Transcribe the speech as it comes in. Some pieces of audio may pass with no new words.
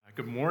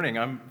Good morning.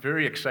 I'm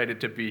very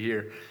excited to be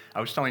here. I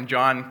was telling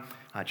John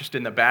just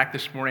in the back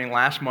this morning,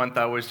 last month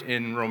I was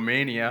in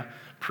Romania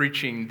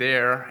preaching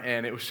there,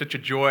 and it was such a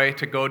joy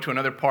to go to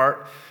another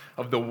part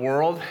of the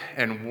world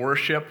and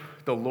worship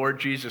the Lord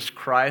Jesus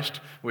Christ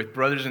with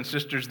brothers and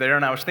sisters there.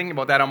 And I was thinking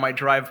about that on my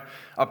drive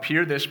up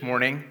here this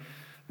morning,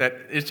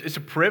 that it's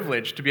a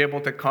privilege to be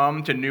able to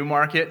come to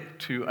Newmarket,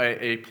 to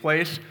a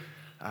place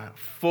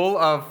full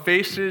of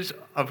faces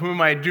of whom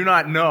I do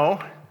not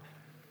know,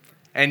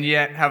 and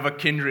yet have a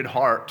kindred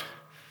heart.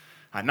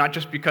 Not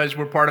just because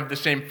we're part of the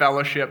same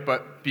fellowship,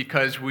 but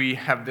because we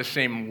have the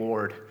same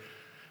Lord,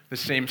 the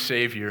same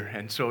Savior.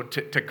 And so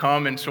to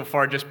come and so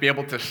far just be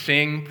able to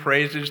sing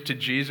praises to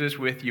Jesus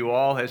with you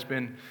all has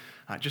been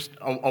just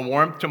a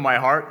warmth to my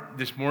heart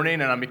this morning,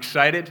 and I'm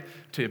excited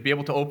to be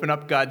able to open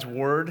up God's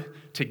Word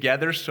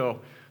together. So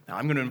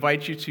I'm going to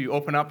invite you to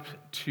open up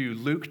to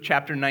Luke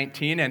chapter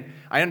 19, and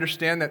I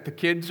understand that the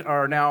kids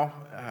are now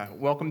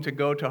welcome to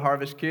go to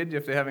Harvest Kids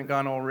if they haven't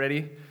gone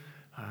already.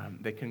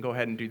 They can go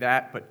ahead and do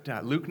that,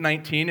 but Luke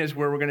 19 is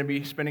where we're going to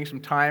be spending some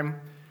time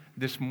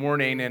this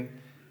morning, and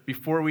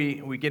before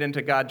we get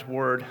into God's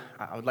Word,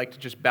 I would like to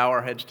just bow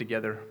our heads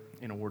together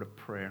in a word of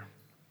prayer.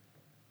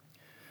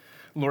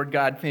 Lord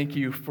God, thank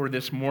you for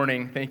this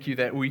morning. Thank you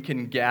that we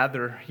can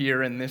gather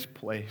here in this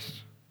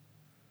place,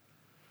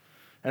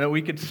 and that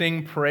we could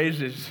sing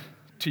praises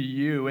to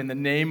you in the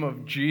name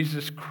of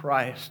Jesus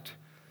Christ,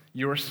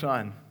 your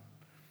Son,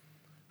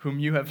 whom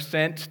you have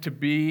sent to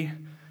be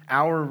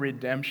our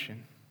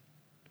redemption.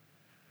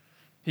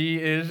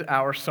 He is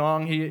our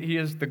song. He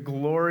is the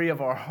glory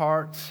of our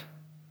hearts.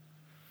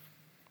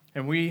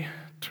 And we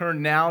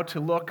turn now to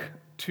look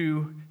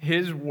to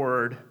His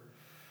Word.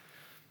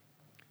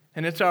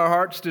 And it's our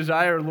heart's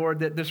desire, Lord,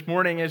 that this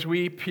morning as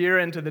we peer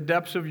into the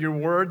depths of your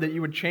Word, that you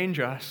would change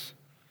us,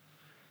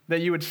 that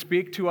you would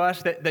speak to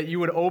us, that you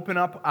would open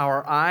up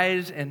our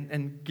eyes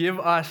and give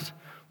us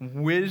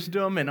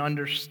wisdom and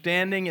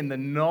understanding and the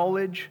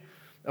knowledge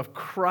of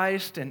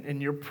Christ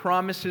and your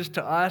promises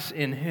to us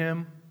in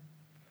Him.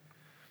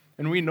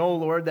 And we know,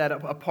 Lord, that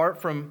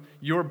apart from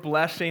your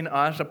blessing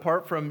us,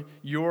 apart from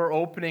your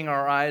opening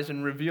our eyes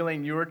and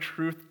revealing your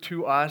truth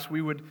to us,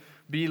 we would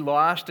be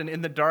lost and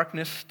in the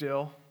darkness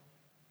still.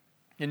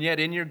 And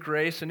yet in your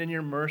grace and in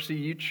your mercy,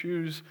 you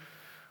choose,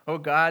 oh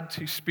God,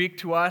 to speak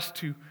to us,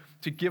 to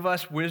give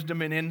us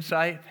wisdom and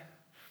insight,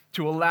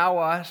 to allow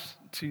us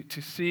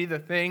to see the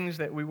things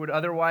that we would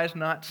otherwise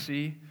not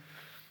see.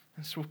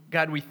 And so,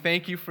 God, we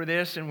thank you for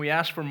this, and we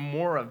ask for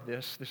more of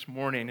this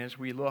morning as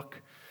we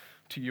look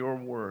to your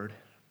word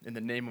in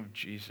the name of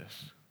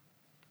Jesus.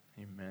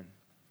 Amen.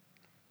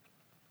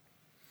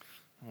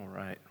 All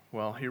right.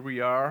 Well, here we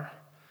are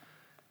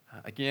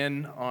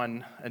again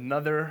on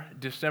another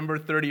December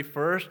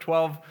 31st,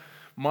 12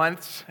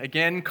 months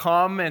again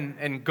come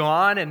and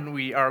gone, and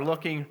we are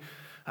looking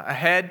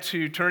ahead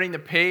to turning the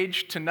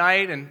page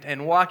tonight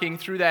and walking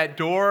through that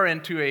door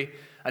into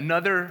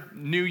another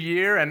new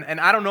year.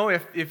 And I don't know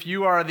if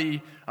you are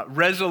the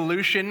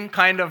resolution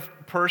kind of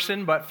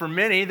person, but for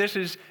many, this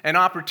is an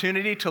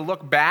opportunity to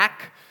look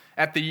back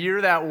at the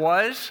year that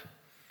was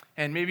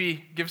and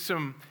maybe give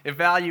some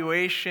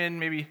evaluation,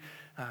 maybe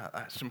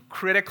some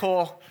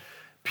critical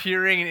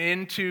peering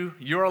into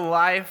your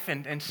life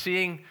and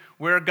seeing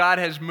where God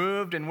has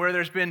moved and where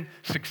there's been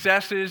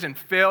successes and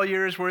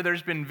failures, where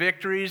there's been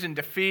victories and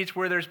defeats,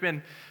 where there's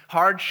been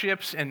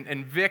hardships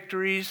and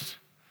victories,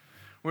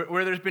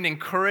 where there's been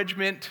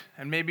encouragement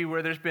and maybe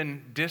where there's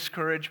been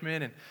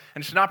discouragement. And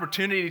it's an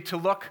opportunity to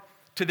look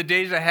to the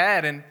days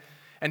ahead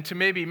and to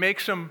maybe make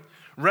some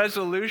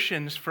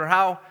resolutions for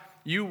how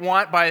you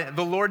want, by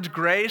the Lord's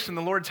grace and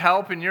the Lord's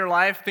help in your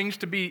life, things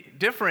to be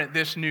different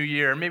this new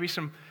year. Maybe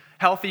some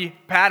healthy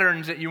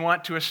patterns that you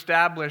want to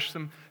establish,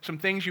 some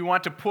things you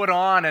want to put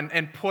on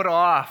and put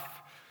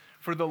off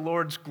for the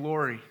Lord's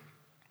glory.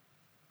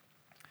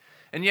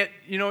 And yet,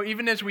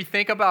 even as we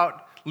think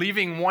about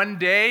leaving one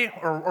day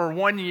or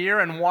 1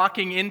 year and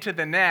walking into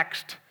the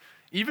next,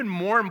 even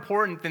more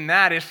important than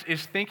that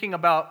is thinking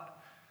about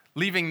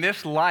leaving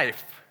this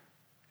life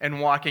and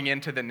walking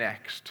into the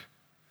next.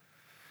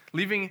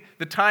 Leaving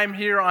the time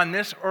here on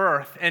this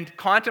earth and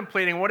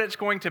contemplating what it's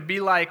going to be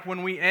like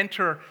when we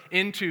enter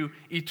into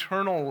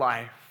eternal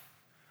life.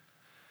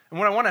 And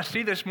what I want to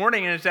see this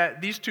morning is that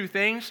these two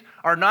things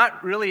are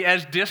not really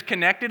as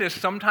disconnected as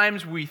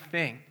sometimes we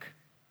think.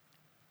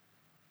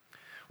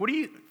 What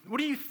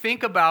do you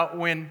think about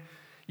when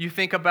you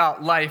think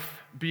about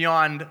life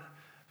beyond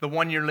the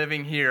one you're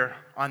living here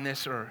on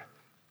this earth?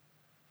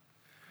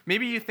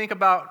 Maybe you think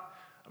about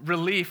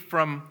relief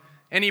from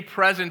any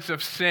presence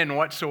of sin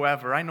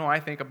whatsoever. I know I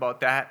think about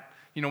that.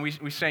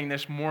 We sang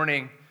this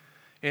morning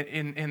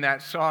in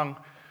that song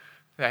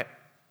that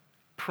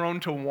prone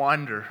to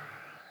wander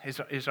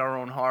is our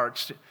own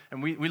hearts.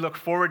 And we look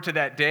forward to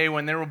that day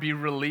when there will be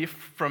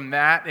relief from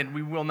that, and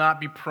we will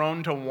not be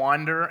prone to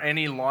wander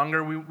any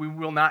longer. We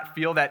will not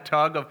feel that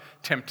tug of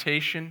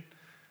temptation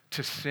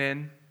to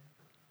sin.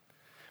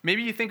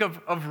 Maybe you think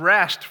of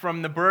rest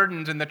from the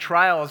burdens and the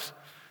trials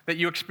that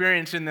you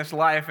experience in this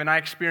life and I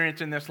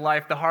experience in this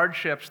life, the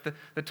hardships,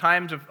 the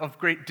times of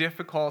great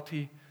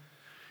difficulty.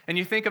 And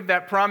you think of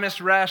that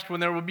promised rest when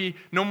there will be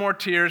no more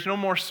tears, no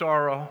more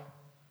sorrow.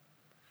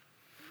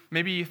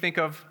 Maybe you think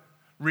of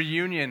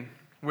reunion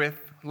with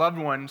loved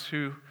ones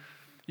who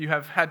you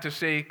have had to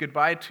say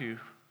goodbye to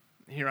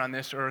here on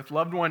this earth,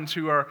 loved ones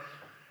who are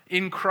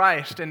in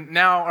Christ and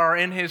now are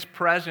in His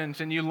presence,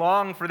 and you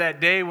long for that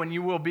day when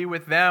you will be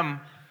with them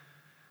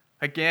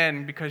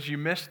again because you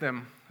miss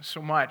them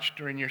so much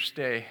during your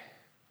stay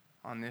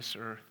on this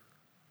earth.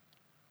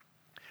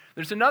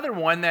 There's another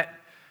one that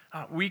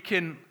we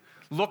can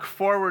look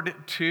forward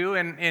to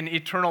in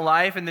eternal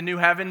life, in the new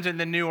heavens and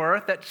the new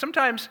earth, that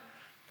sometimes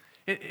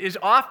is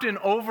often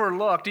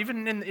overlooked,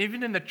 even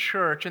in the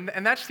church, and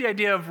that's the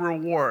idea of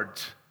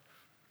rewards.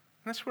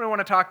 And that's what I want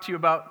to talk to you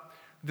about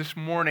this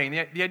morning,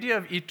 the idea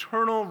of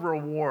eternal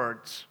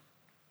rewards.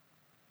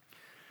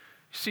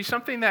 See,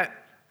 something that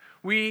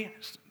we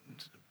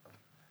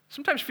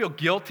sometimes feel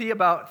guilty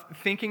about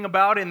thinking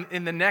about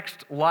in the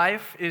next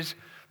life is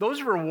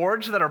those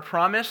rewards that are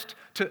promised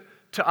to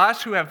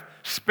us who have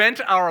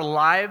spent our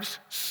lives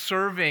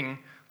serving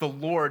the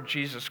Lord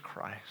Jesus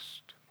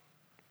Christ.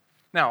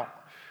 Now,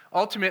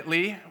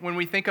 ultimately, when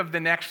we think of the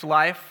next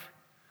life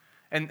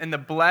and the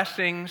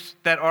blessings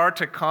that are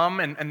to come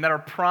and that are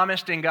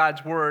promised in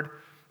God's Word,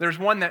 there's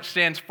one that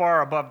stands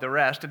far above the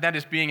rest, and that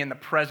is being in the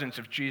presence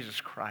of Jesus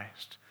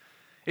Christ.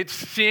 It's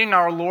seeing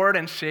our Lord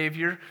and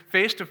Savior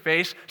face to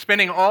face,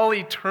 spending all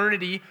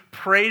eternity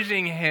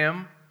praising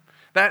Him.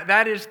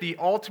 That is the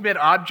ultimate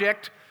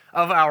object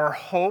of our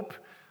hope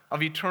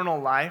of eternal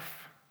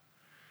life.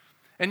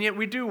 And yet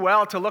we do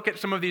well to look at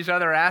some of these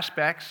other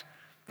aspects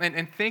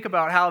and think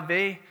about how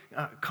they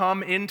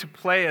come into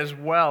play as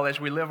well as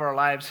we live our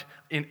lives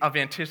of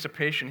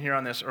anticipation here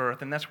on this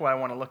earth. And that's why I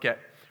want to look at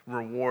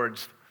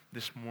rewards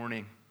this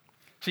morning.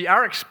 See,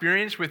 our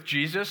experience with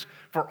Jesus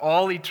for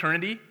all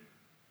eternity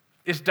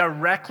is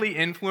directly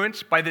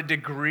influenced by the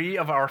degree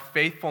of our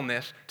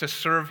faithfulness to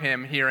serve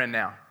Him here and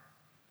now.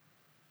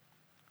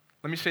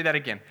 Let me say that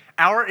again.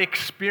 Our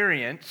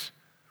experience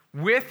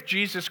with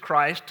Jesus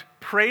Christ,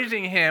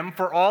 praising Him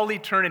for all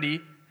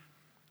eternity,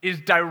 is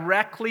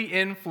directly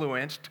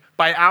influenced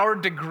by our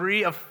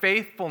degree of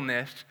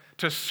faithfulness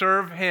to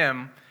serve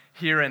Him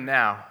here and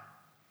now.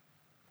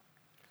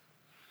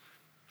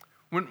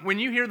 When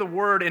you hear the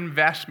word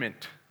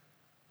investment,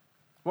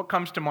 what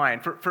comes to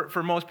mind?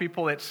 For most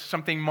people, it's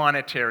something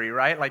monetary,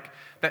 right? Like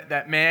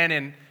that man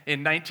in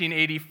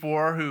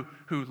 1984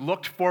 who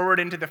looked forward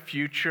into the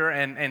future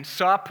and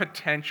saw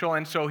potential,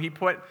 and so he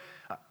put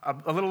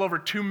a little over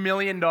 $2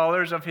 million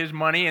of his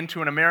money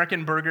into an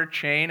American burger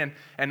chain,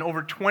 and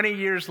over 20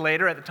 years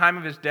later, at the time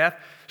of his death,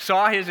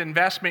 saw his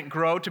investment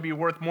grow to be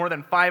worth more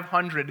than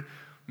 $500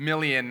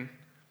 million.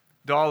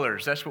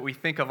 That's what we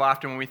think of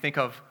often when we think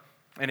of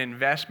an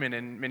investment,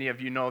 and many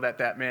of you know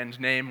that man's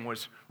name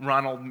was No,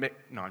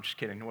 I'm just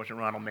kidding. It wasn't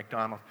Ronald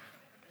McDonald.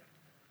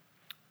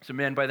 It's a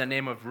man by the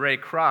name of Ray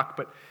Kroc.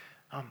 But,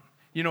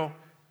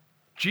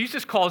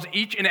 Jesus calls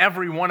each and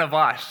every one of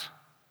us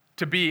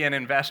to be an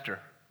investor.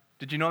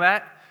 Did you know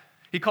that?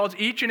 He calls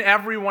each and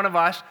every one of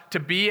us to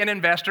be an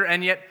investor,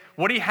 and yet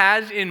what He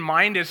has in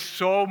mind is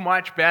so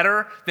much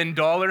better than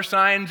dollar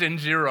signs and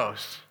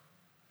zeros.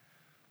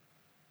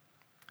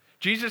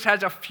 Jesus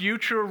has a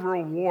future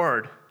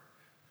reward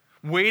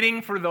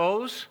waiting for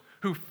those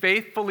who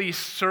faithfully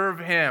serve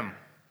Him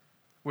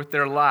with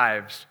their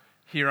lives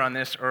here on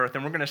this earth.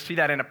 And we're going to see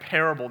that in a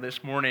parable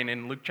this morning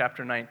in Luke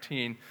chapter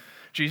 19.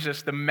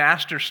 Jesus, the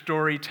master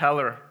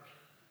storyteller,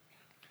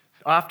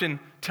 often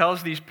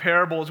tells these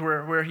parables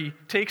where He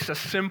takes a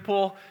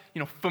simple,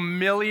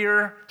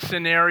 familiar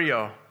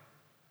scenario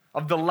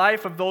of the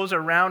life of those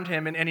around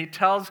Him, and He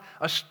tells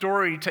a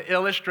story to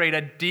illustrate a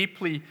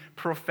deeply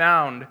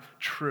profound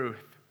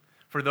truth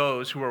for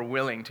those who are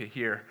willing to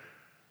hear.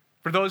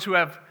 For those who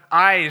have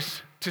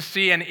eyes to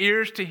see and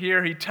ears to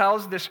hear, He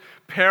tells this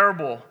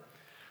parable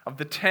of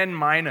the 10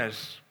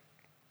 minas.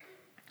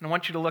 And I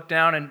want you to look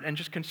down and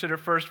just consider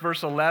first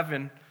verse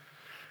 11,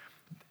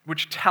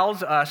 which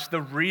tells us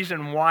the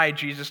reason why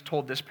Jesus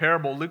told this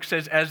parable. Luke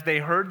says, as they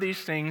heard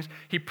these things,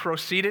 He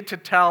proceeded to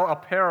tell a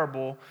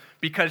parable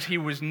because He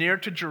was near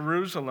to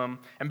Jerusalem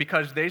and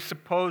because they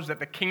supposed that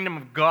the kingdom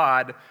of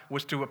God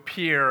was to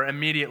appear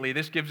immediately.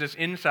 This gives us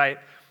insight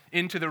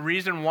into the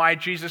reason why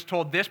Jesus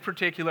told this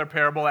particular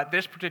parable at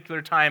this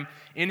particular time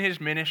in His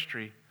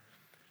ministry.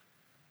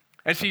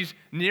 As He's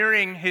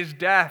nearing His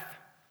death,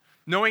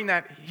 knowing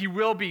that He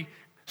will be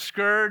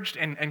scourged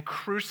and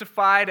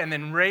crucified and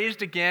then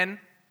raised again,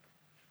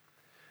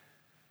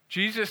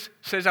 Jesus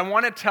says, I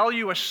want to tell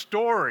you a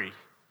story,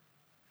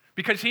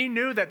 because He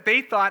knew that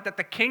they thought that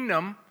the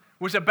kingdom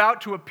was about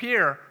to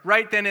appear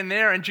right then and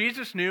there. And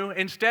Jesus knew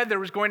instead there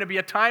was going to be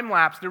a time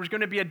lapse. There was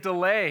going to be a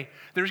delay.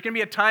 There was going to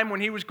be a time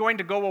when He was going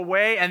to go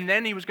away and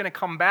then He was going to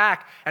come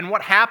back. And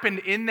what happened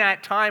in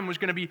that time was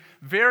going to be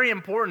very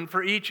important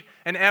for each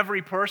and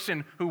every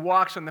person who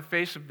walks on the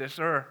face of this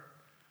earth.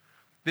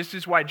 This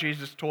is why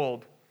Jesus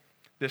told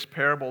this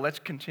parable. Let's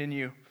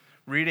continue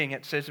reading,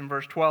 it says in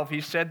verse 12, he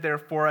said,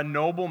 therefore, a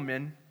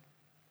nobleman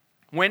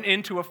went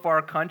into a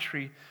far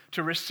country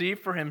to receive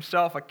for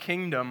himself a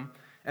kingdom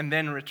and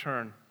then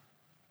return.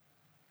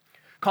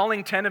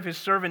 Calling 10 of his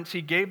servants,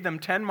 he gave them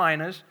 10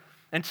 minas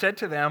and said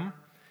to them,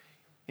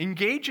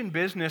 engage in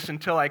business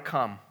until I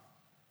come.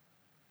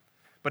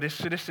 But his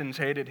citizens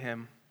hated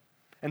him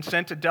and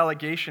sent a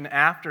delegation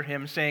after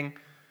him, saying,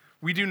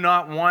 we do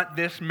not want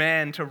this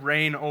man to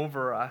reign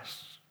over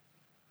us.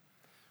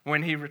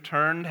 When he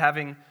returned,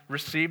 having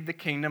received the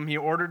kingdom, he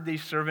ordered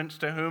these servants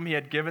to whom he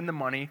had given the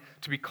money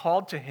to be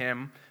called to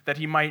him, that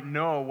he might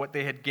know what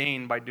they had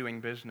gained by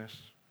doing business.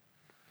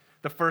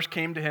 The first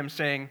came to him,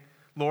 saying,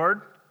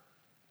 Lord,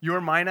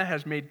 your mina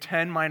has made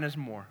 10 minas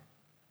more.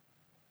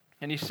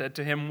 And he said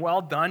to him,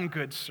 well done,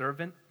 good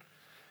servant.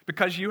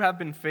 Because you have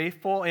been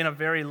faithful in a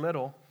very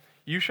little,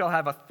 you shall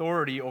have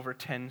authority over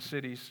 10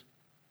 cities.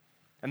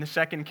 And the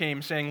second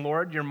came, saying,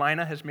 Lord, your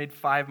mina has made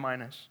 5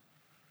 minas.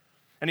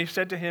 And he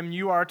said to him,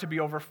 you are to be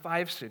over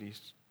 5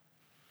 cities.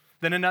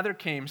 Then another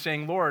came,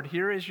 saying, Lord,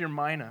 here is your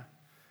mina,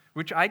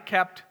 which I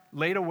kept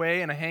laid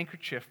away in a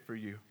handkerchief for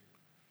you.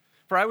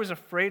 For I was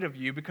afraid of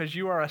you, because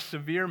you are a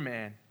severe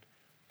man.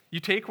 You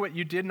take what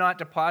you did not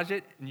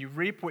deposit, and you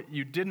reap what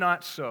you did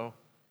not sow.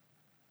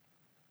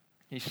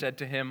 He said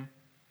to him,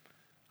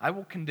 I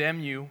will condemn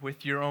you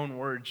with your own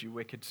words, you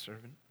wicked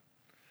servant.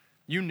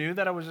 You knew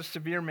that I was a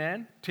severe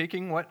man,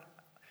 taking what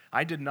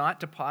I did not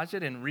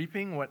deposit and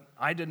reaping what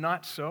I did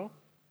not sow.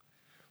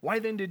 Why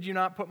then did you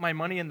not put my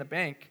money in the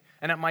bank,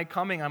 and at my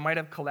coming I might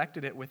have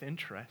collected it with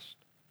interest?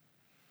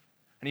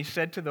 And he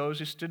said to those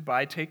who stood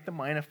by, take the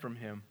mina from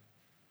him.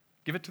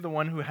 Give it to the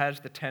one who has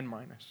the 10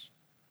 minas.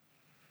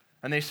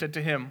 And they said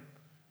to him,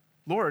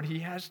 Lord, he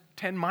has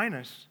 10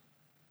 minas.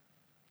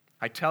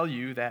 I tell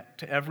you that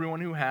to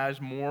everyone who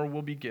has, more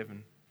will be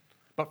given.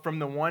 But from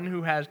the one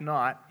who has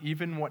not,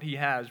 even what he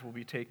has will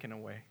be taken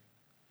away.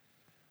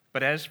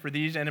 But as for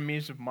these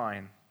enemies of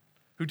mine,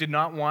 who did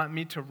not want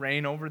me to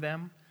reign over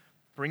them,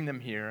 bring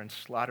them here and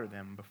slaughter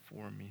them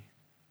before me.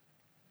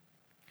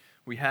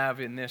 We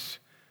have in this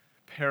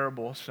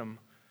parable some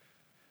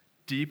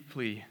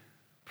deeply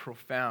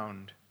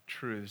profound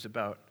truths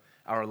about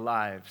our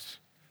lives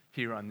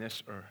here on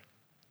this earth.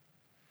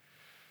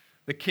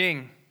 The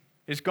king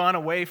is gone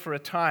away for a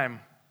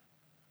time.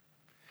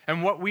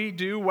 And what we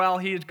do while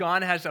he is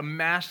gone has a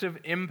massive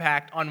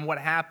impact on what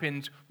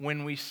happens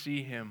when we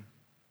see him.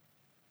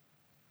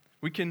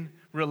 We can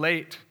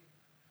relate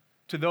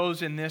to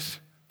those in this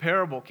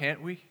parable,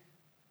 can't we?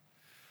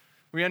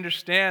 We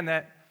understand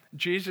that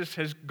Jesus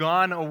has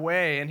gone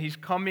away and he's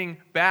coming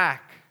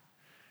back.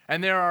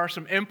 And there are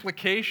some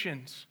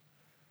implications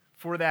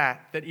for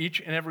that each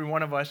and every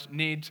one of us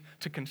needs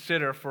to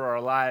consider for our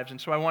lives. And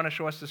so I want to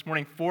show us this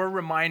morning 4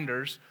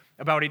 reminders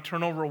about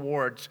eternal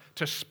rewards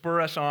to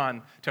spur us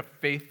on to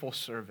faithful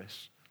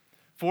service.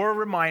 4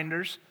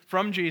 reminders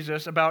from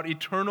Jesus about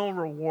eternal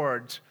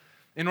rewards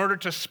in order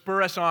to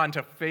spur us on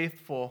to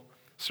faithful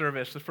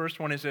service. The first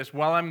one is this: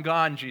 while I'm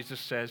gone, Jesus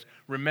says,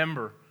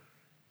 remember,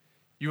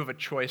 you have a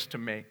choice to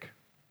make.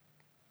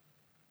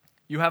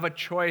 You have a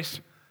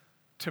choice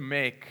to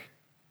make.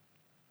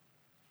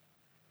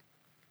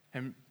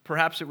 And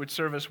perhaps it would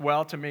serve us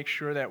well to make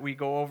sure that we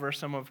go over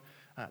some of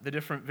the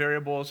different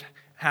variables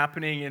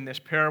happening in this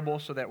parable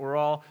so that we're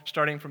all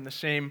starting from the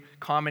same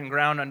common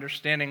ground,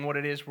 understanding what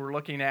it is we're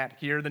looking at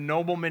here. The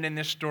nobleman in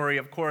this story,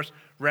 of course,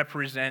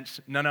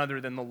 represents none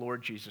other than the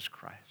Lord Jesus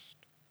Christ.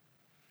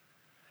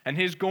 And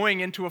his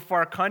going into a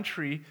far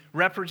country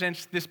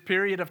represents this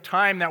period of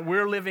time that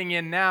we're living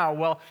in now.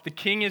 Well, the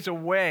king is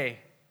away.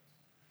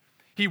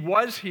 He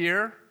was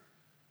here,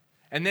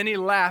 and then he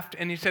left,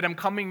 and he said, I'm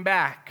coming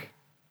back.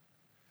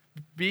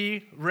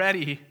 Be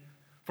ready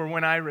for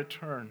when I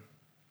return.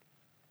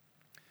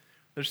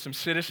 There's some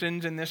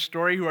citizens in this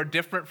story who are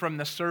different from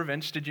the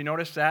servants. Did you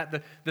notice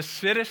that? The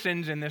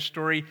citizens in this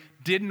story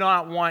did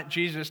not want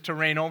Jesus to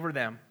reign over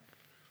them.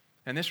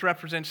 And this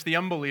represents the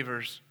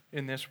unbelievers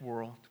in this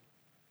world.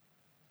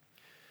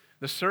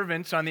 The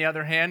servants, on the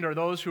other hand, are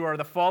those who are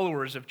the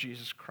followers of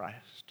Jesus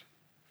Christ.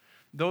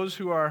 Those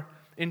who are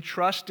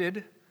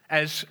entrusted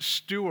as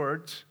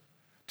stewards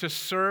to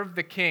serve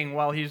the king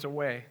while he's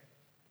away.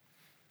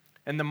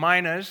 And the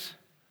minas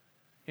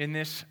in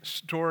this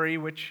story,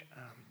 which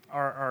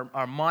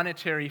are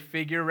monetary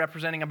figure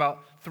representing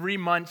about 3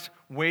 months'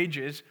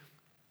 wages,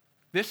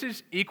 this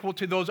is equal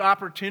to those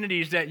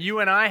opportunities that you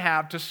and I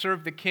have to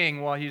serve the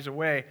king while he's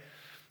away.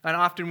 And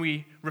often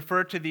we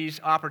refer to these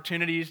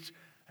opportunities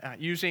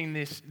using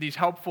these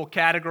helpful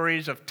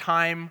categories of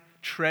time,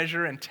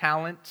 treasure, and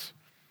talent.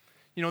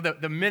 You know,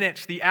 the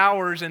minutes, the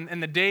hours,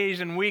 and the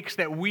days and weeks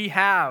that we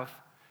have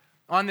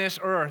on this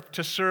earth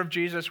to serve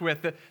Jesus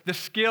with, the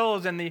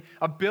skills and the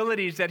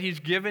abilities that he's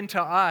given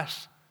to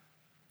us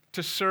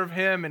to serve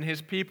him and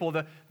his people,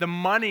 the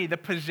money, the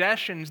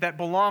possessions that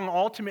belong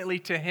ultimately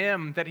to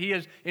him, that he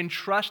has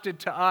entrusted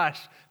to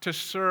us to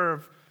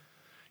serve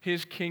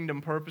his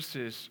kingdom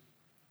purposes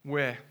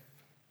with.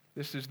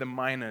 This is the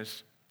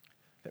minas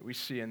that we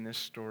see in this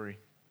story.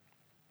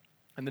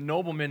 And the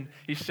nobleman,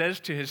 he says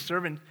to his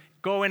servant,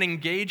 Go and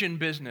engage in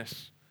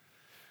business.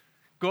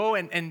 Go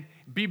and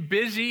be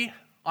busy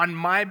on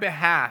my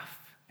behalf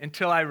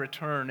until I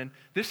return. And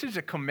this is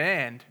a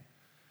command.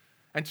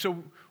 And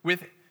so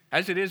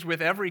as it is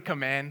with every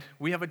command,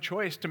 we have a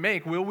choice to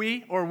make. Will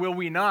we or will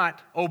we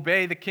not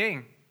obey the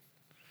king?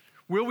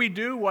 Will we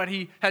do what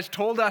he has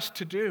told us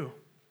to do?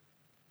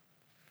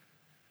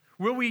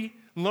 Will we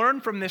learn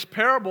from this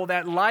parable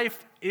that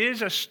life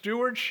is a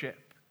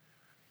stewardship?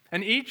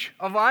 And each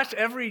of us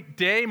every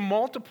day,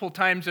 multiple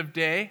times of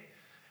day,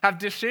 have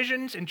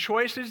decisions and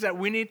choices that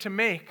we need to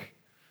make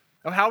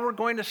of how we're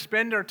going to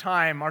spend our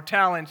time, our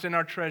talents, and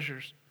our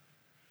treasures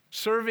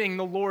serving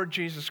the Lord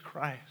Jesus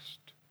Christ.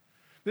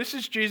 This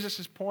is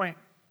Jesus' point.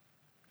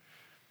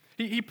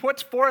 He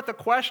puts forth a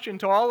question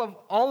to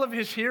all of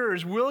his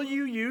hearers. Will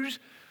you use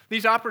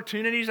these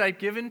opportunities I've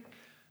given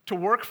to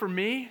work for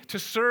me, to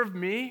serve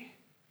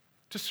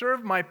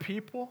my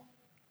people?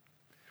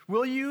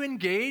 Will you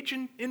engage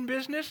in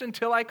business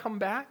until I come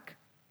back?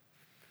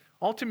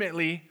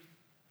 Ultimately,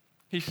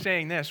 he's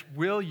saying this: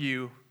 will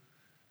you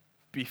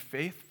be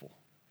faithful?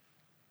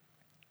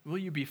 Will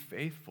you be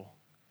faithful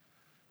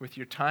with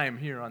your time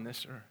here on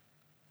this earth?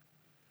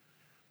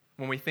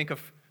 When we think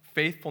of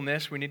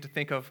faithfulness, we need to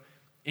think of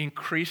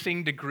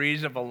increasing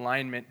degrees of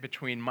alignment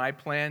between my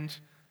plans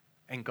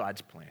and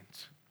God's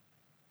plans.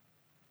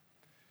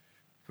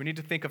 We need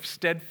to think of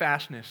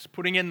steadfastness,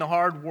 putting in the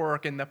hard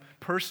work and the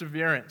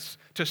perseverance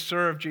to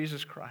serve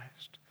Jesus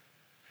Christ.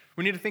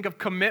 We need to think of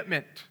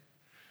commitment.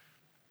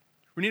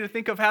 We need to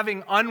think of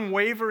having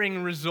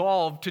unwavering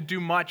resolve to do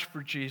much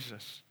for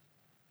Jesus.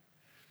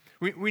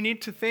 We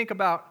need to think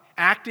about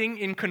acting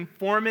in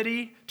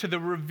conformity to the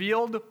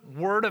revealed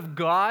Word of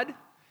God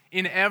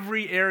in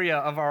every area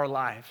of our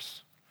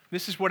lives.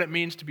 This is what it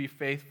means to be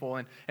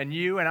faithful. And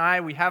you and I,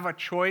 we have a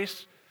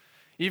choice,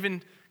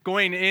 even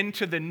going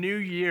into the new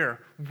year.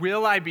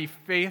 Will I be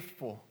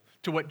faithful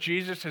to what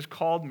Jesus has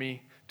called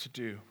me to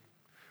do?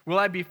 Will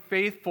I be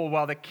faithful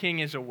while the King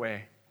is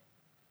away?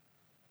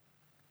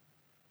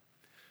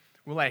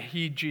 Will I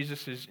heed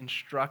Jesus'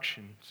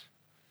 instructions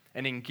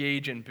and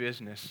engage in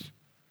business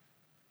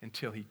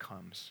until he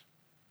comes?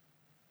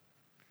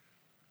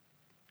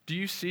 Do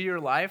you see your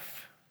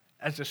life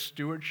as a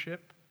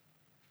stewardship?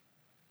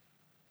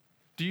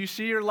 Do you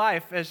see your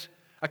life as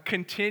a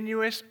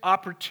continuous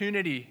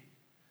opportunity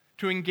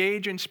to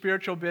engage in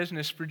spiritual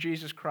business for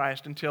Jesus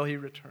Christ until he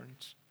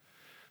returns?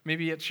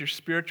 Maybe it's your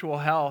spiritual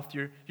health,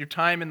 your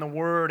time in the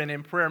Word and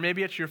in prayer.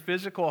 Maybe it's your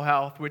physical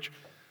health, which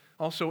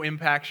also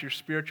impacts your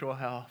spiritual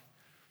health.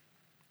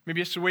 Maybe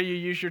it's the way you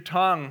use your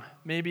tongue.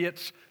 Maybe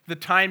it's the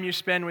time you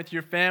spend with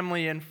your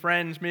family and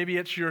friends. Maybe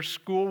it's your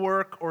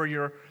schoolwork or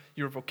your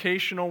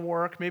vocational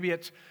work. Maybe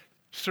it's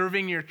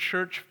serving your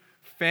church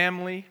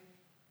family.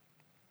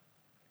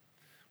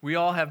 We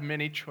all have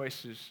many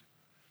choices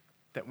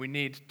that we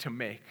need to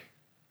make.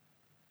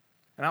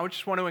 And I would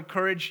just want to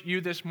encourage you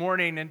this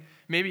morning, and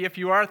maybe if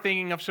you are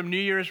thinking of some New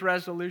Year's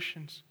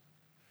resolutions,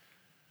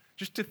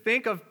 just to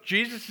think of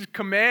Jesus'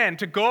 command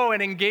to go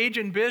and engage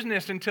in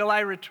business until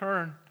I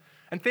return.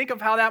 And think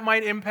of how that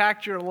might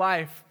impact your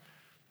life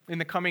in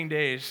the coming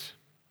days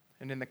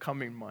and in the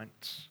coming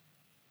months.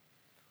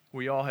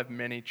 We all have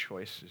many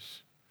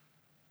choices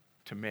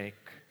to make.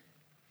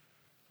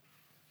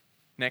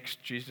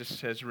 Next, Jesus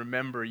says,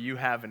 remember, you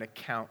have an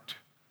account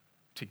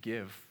to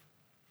give.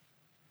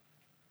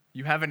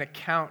 You have an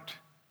account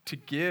to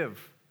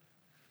give.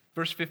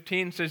 Verse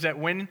 15 says that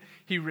when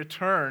he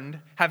returned,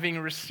 having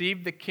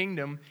received the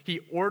kingdom, he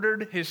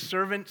ordered his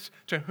servants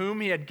to whom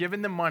he had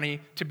given the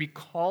money to be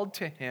called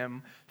to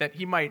him, that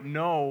he might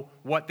know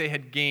what they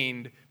had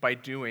gained by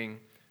doing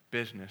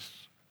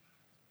business.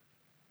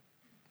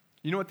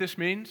 You know what this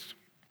means?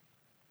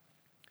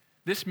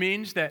 This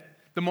means that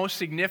the most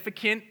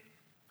significant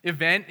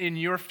event in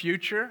your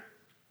future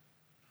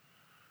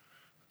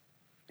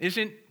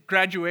isn't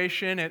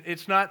graduation,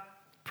 it's not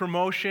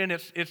promotion,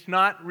 it's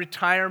not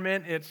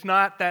retirement, it's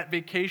not that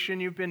vacation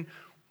you've been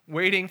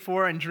waiting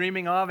for and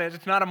dreaming of,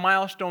 it's not a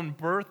milestone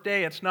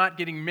birthday, it's not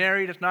getting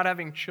married, it's not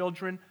having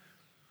children.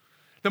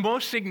 The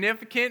most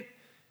significant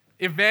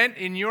event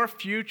in your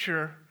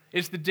future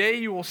is the day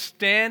you will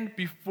stand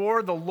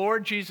before the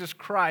Lord Jesus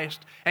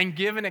Christ and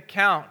give an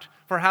account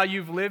for how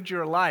you've lived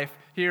your life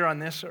here on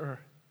this earth.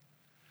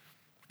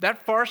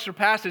 That far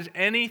surpasses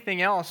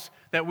anything else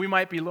that we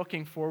might be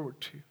looking forward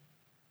to.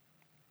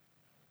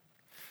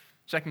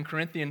 2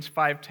 Corinthians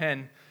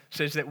 5:10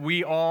 says that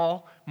we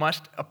all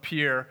must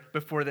appear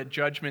before the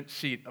judgment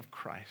seat of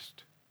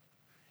Christ.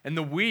 And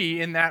the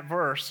we in that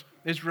verse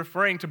is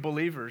referring to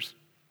believers.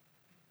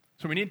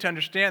 So we need to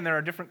understand there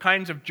are different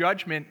kinds of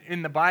judgment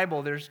in the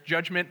Bible. There's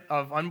judgment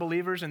of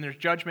unbelievers and there's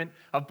judgment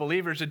of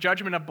believers. The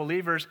judgment of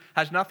believers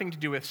has nothing to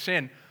do with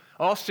sin.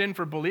 All sin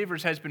for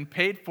believers has been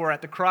paid for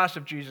at the cross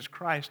of Jesus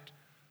Christ.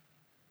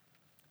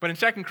 But in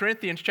 2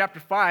 Corinthians chapter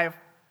 5,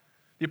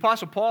 the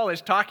Apostle Paul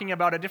is talking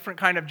about a different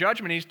kind of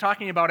judgment. He's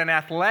talking about an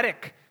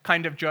athletic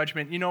kind of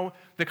judgment. You know,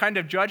 the kind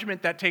of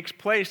judgment that takes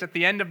place at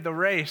the end of the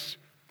race,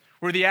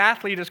 where the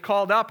athlete is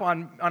called up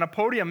on a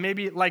podium,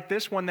 maybe like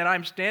this one that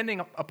I'm standing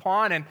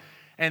upon,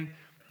 and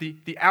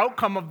the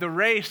outcome of the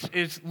race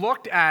is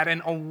looked at,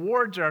 and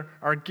awards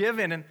are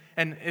given,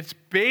 and it's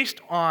based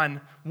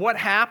on what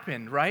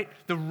happened, right?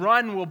 The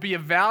run will be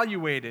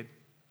evaluated.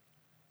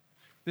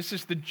 This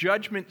is the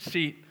judgment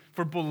seat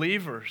for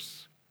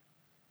believers.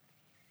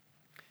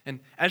 And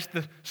as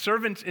the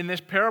servants in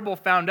this parable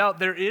found out,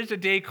 there is a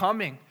day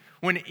coming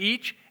when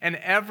each and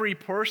every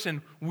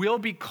person will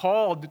be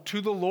called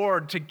to the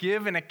Lord to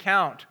give an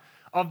account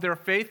of their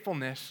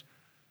faithfulness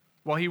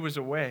while he was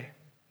away.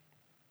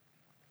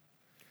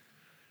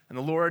 And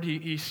the Lord,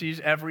 he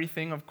sees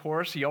everything, of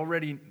course. He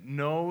already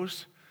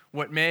knows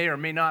what may or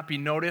may not be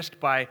noticed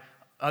by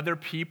other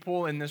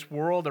people in this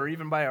world or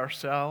even by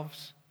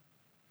ourselves.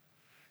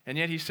 And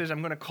yet he says,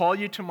 I'm going to call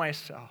you to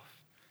myself,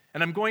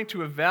 and I'm going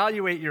to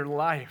evaluate your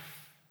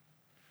life.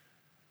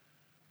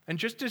 And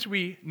just as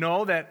we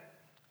know that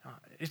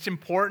it's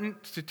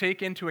important to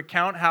take into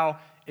account how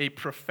a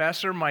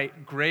professor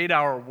might grade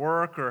our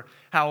work, or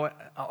how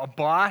a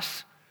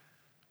boss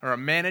or a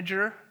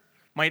manager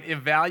might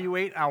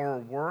evaluate our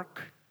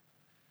work,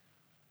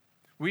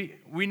 we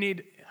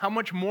need, how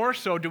much more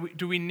so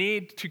do we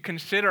need to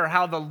consider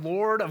how the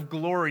Lord of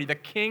glory, the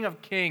King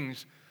of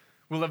kings,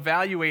 will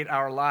evaluate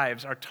our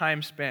lives, our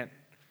time spent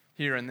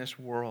here in this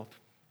world.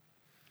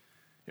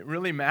 It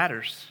really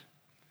matters.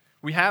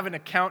 We have an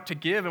account to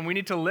give, and we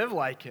need to live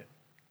like it.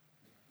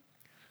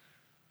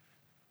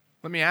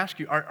 Let me ask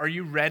you, are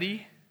you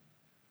ready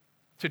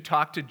to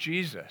talk to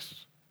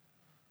Jesus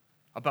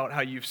about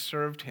how you've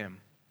served him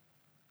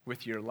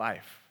with your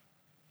life?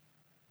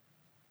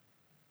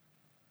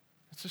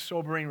 It's a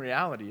sobering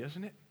reality,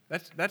 isn't it?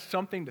 That's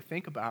something to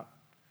think about.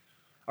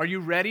 Are you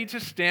ready to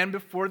stand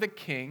before the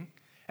King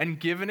and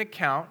give an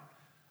account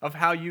of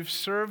how you've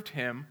served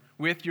him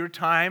with your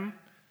time,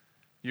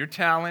 your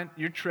talent,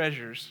 your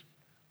treasures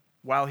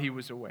while he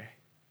was away?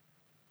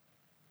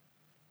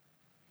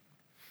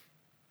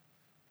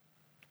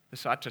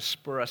 This ought to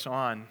spur us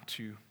on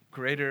to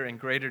greater and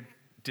greater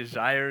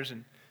desires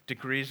and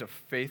degrees of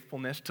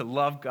faithfulness to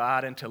love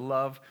God and to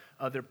love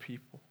other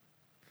people.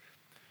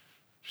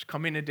 There's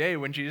coming a day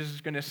when Jesus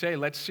is going to say,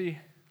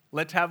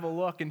 let's have a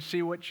look and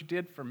see what you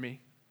did for me.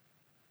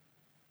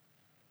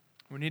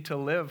 We need to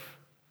live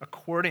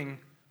according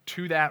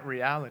to that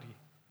reality.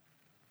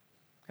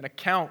 An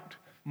account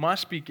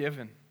must be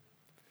given.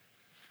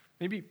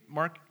 Maybe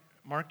mark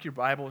your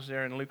Bibles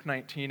there in Luke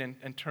 19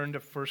 and turn to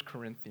 1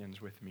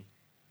 Corinthians with me.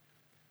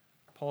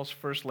 Paul's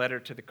first letter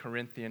to the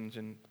Corinthians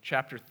in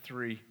chapter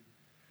 3.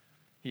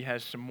 He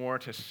has some more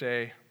to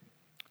say.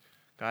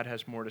 God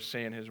has more to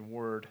say in his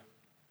word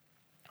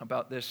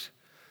about this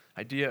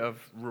idea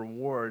of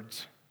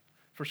rewards.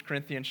 1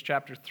 Corinthians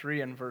chapter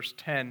 3 and verse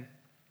 10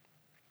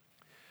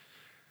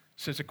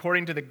 says,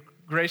 according to the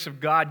grace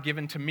of God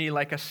given to me,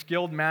 like a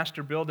skilled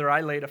master builder,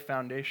 I laid a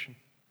foundation,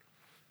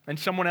 and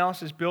someone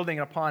else is building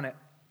upon it.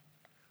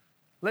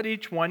 Let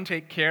each one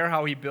take care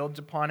how he builds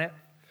upon it,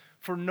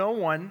 for no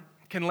one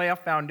can lay a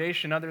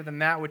foundation other than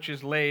that which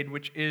is laid,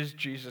 which is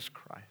Jesus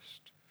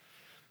Christ.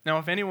 Now,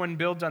 if anyone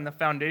builds on the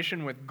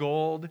foundation with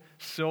gold,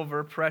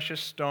 silver,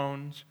 precious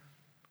stones,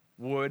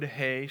 wood,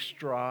 hay,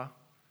 straw,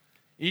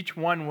 each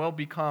one will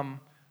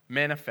become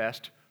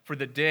manifest, for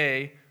the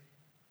day,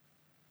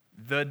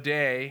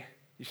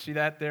 you see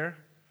that there?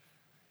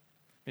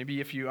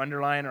 Maybe if you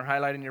underline or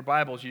highlight in your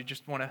Bibles, you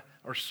just want to,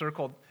 or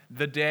circle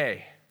the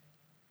day.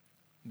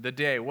 The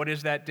day. What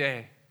is that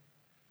day?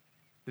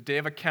 The day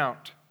of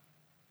account.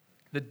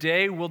 The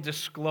day will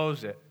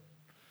disclose it,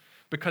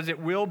 because it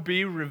will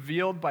be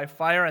revealed by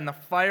fire, and the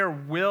fire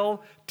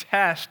will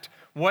test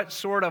what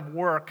sort of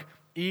work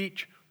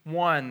each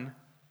one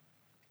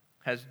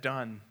has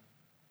done.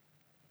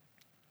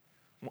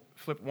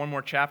 Flip one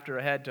more chapter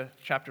ahead to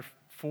chapter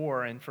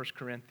 4 in 1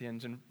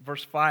 Corinthians. In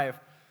verse 5,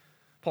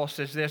 Paul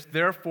says this,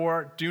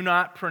 therefore do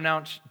not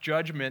pronounce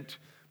judgment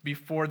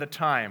before the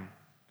time,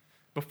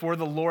 before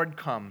the Lord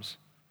comes,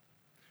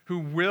 who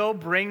will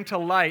bring to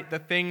light the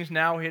things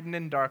now hidden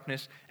in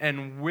darkness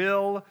and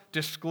will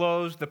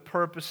disclose the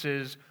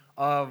purposes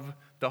of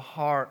the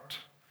heart.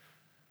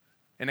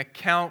 An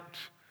account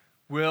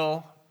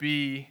will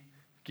be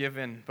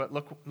given. But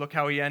look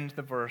how he ends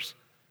the verse.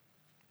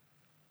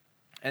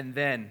 And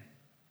then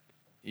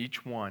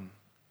each one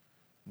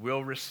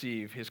will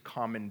receive his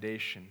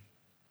commendation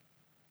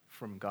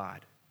from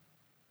God.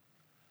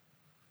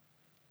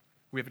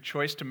 We have a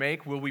choice to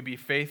make. Will we be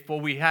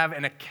faithful? We have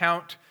an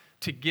account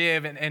to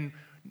give, and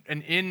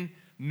in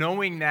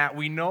knowing that,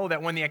 we know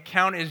that when the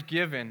account is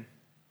given,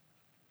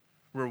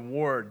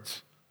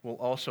 rewards will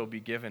also be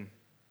given.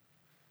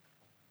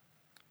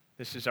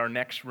 This is our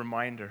next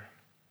reminder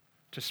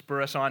to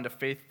spur us on to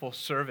faithful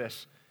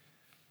service.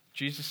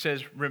 Jesus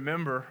says,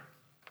 remember,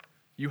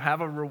 you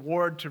have a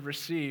reward to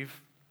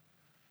receive.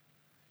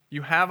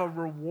 You have a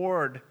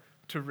reward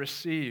to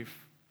receive.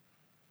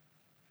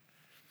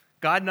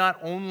 God not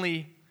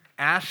only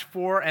asks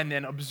for and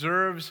then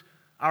observes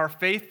our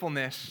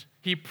faithfulness,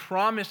 he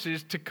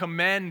promises to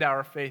commend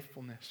our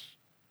faithfulness.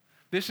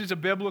 This is a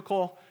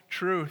biblical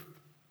truth.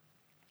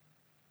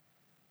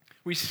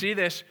 We see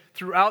this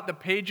throughout the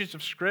pages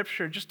of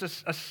Scripture, just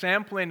a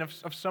sampling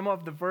of some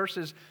of the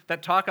verses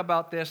that talk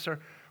about this, or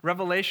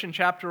Revelation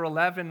chapter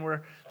 11,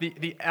 where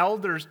the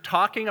elders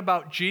talking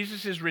about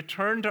Jesus'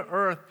 return to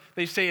earth,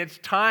 they say it's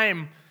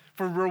time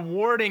for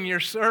rewarding your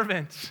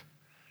servants.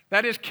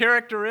 That is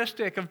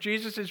characteristic of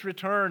Jesus'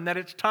 return, that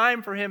it's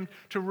time for him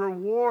to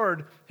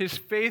reward his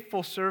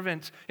faithful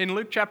servants. In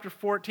Luke chapter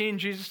 14,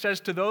 Jesus says,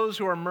 to those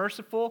who are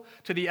merciful,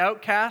 to the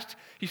outcast,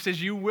 he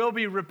says, you will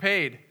be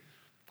repaid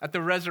at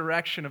the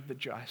resurrection of the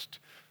just.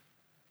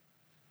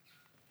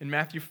 In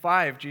Matthew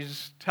 5,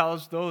 Jesus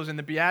tells those in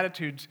the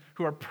Beatitudes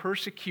who are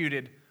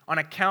persecuted on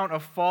account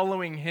of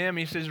following him,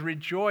 he says,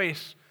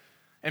 rejoice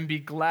and be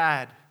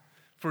glad,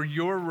 for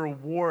your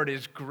reward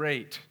is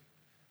great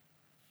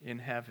in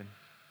heaven.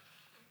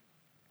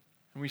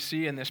 And we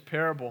see in this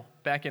parable,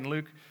 back in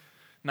Luke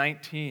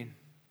 19,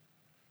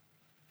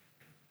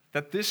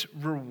 that this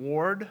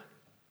reward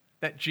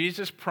that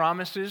Jesus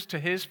promises to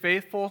his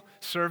faithful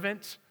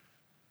servants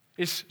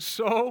is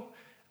so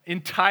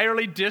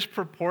entirely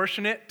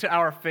disproportionate to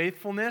our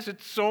faithfulness.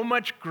 It's so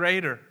much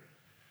greater.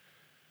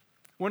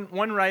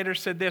 One writer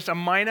said this, a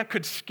mina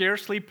could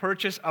scarcely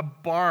purchase a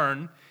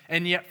barn,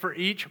 and yet for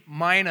each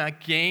mina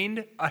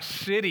gained, a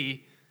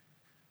city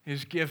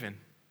is given.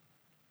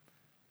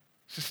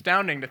 It's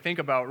astounding to think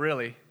about,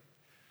 really.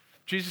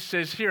 Jesus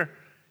says, here,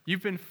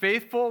 you've been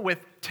faithful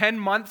with 10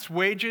 months'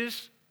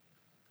 wages.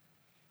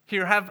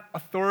 Here, have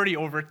authority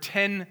over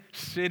 10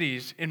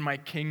 cities in my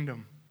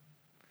kingdom.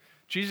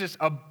 Jesus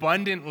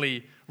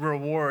abundantly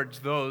rewards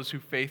those who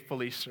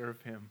faithfully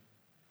serve him.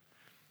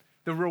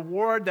 The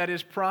reward that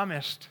is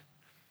promised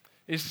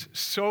is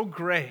so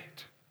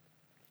great.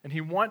 And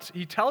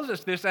he tells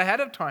us this ahead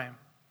of time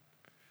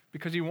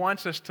because he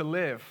wants us to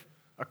live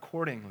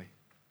accordingly.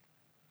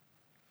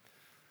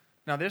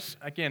 Now this,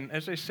 again,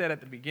 as I said at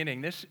the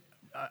beginning, this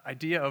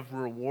idea of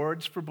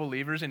rewards for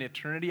believers in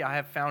eternity I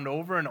have found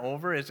over and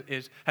over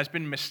has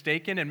been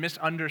mistaken and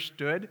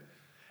misunderstood.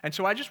 And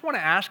so I just want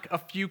to ask a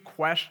few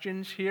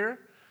questions here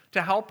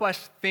to help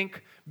us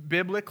think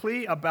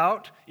biblically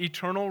about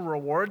eternal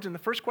rewards. And the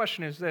first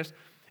question is this: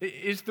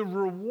 is the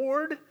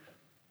reward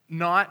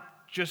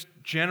not just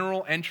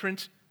general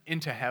entrance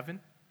into heaven?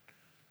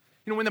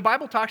 You know, when the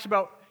Bible talks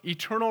about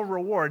eternal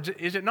rewards,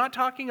 is it not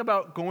talking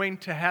about going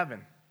to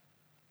heaven?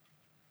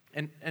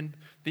 And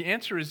the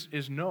answer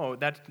is no,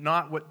 that's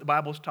not what the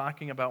Bible's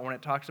talking about when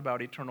it talks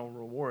about eternal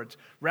rewards.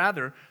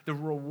 Rather, the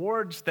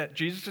rewards that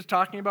Jesus is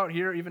talking about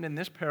here, even in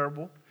this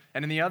parable,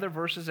 and in the other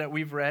verses that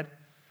we've read,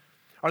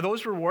 are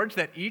those rewards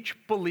that each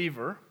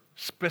believer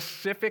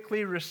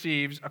specifically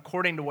receives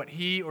according to what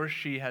he or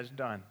she has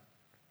done.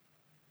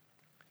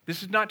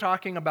 This is not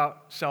talking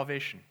about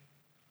salvation.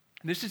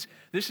 This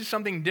is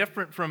something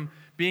different from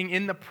being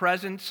in the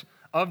presence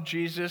of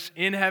Jesus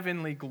in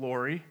heavenly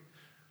glory.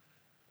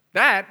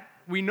 That,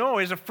 we know,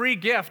 is a free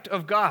gift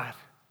of God.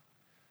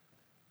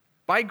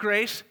 By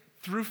grace,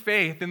 through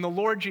faith in the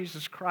Lord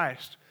Jesus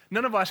Christ.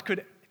 None of us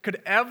could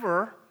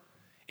ever,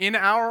 in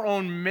our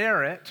own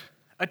merit,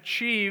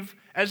 achieve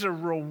as a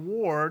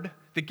reward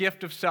the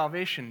gift of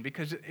salvation,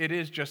 because it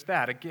is just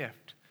that, a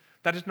gift.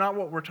 That is not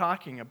what we're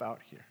talking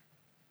about here.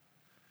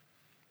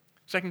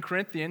 2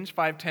 Corinthians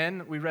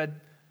 5:10, we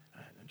read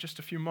just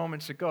a few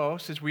moments ago,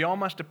 says, we all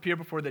must appear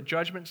before the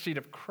judgment seat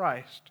of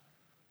Christ.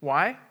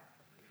 Why?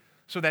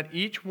 So that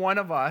each one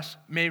of us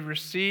may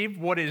receive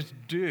what is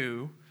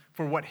due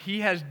for what he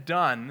has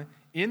done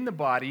in the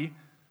body,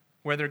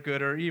 whether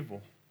good or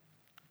evil.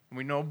 And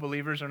we know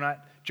believers are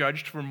not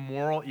judged for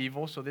moral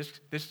evil, so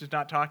this is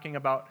not talking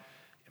about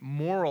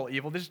moral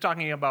evil. This is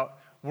talking about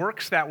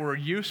works that were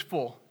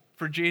useful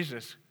for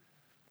Jesus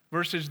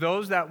versus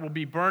those that will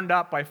be burned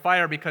up by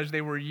fire because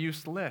they were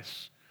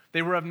useless.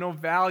 They were of no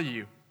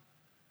value.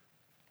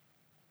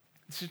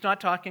 This is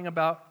not talking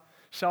about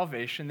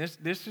salvation.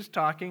 This is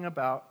talking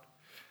about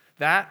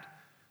that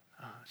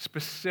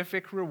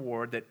specific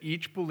reward that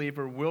each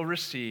believer will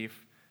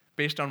receive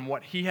based on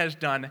what he has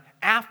done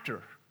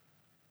after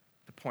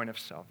the point of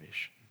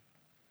salvation.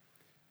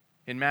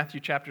 In Matthew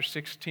chapter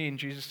 16,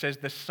 Jesus says,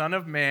 the Son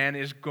of Man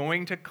is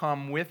going to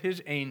come with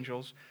his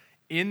angels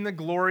in the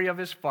glory of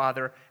his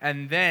Father,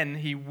 and then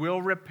he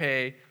will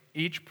repay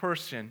each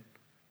person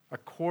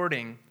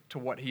according to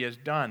what he has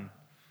done.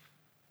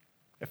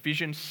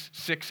 Ephesians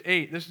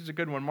 6:8, this is a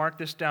good one. Mark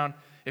this down.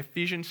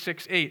 Ephesians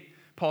 6:8.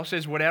 Paul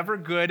says, whatever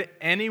good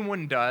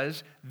anyone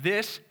does,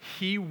 this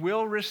he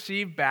will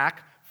receive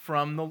back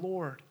from the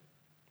Lord.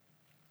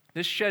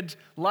 This sheds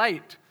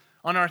light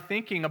on our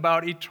thinking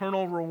about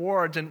eternal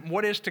rewards and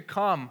what is to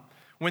come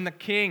when the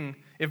King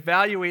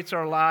evaluates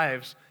our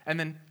lives and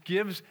then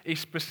gives a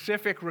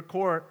specific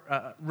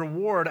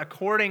reward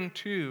according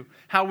to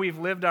how we've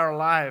lived our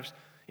lives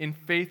in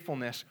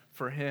faithfulness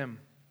for him.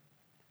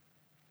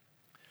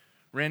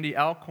 Randy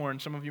Alcorn,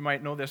 some of you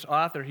might know this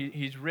author,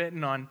 he's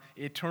written on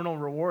eternal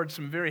rewards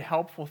some very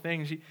helpful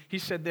things. He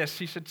said this,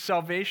 he said,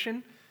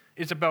 salvation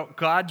is about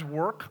God's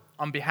work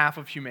on behalf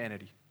of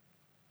humanity.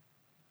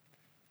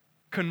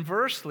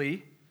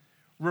 Conversely,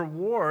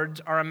 rewards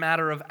are a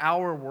matter of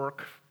our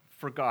work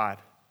for God.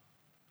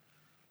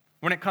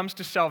 When it comes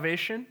to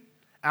salvation,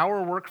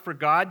 our work for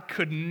God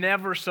could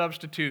never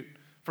substitute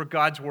for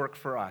God's work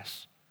for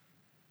us.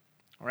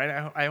 All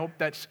right, I hope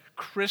that's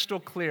crystal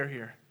clear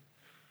here.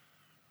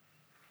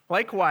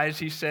 Likewise,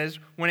 he says,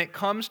 when it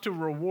comes to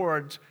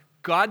rewards,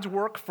 God's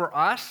work for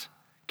us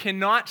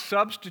cannot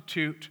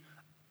substitute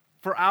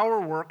for our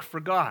work for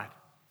God.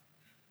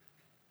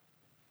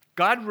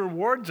 God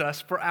rewards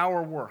us for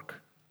our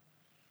work.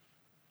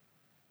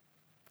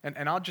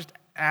 And I'll just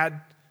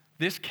add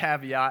this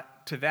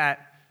caveat to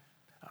that.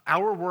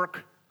 Our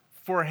work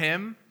for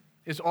him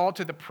is all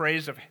to the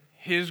praise of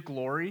his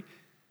glory,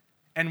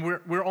 and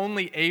we're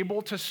only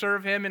able to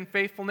serve him in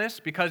faithfulness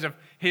because of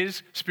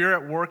his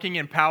Spirit working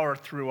in power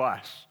through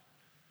us.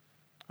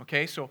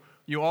 Okay, so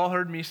you all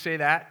heard me say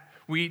that.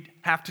 We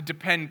have to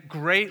depend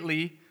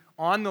greatly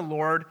on the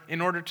Lord in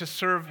order to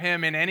serve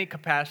him in any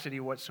capacity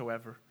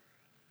whatsoever.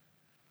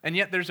 And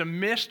yet there's a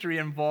mystery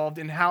involved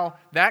in how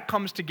that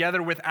comes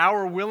together with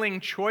our willing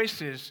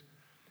choices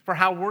for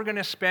how we're going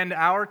to spend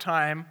our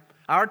time,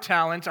 our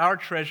talents, our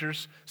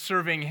treasures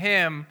serving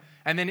him.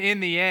 And then in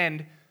the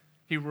end,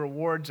 he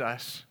rewards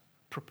us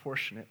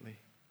proportionately.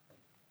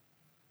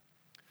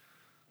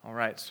 All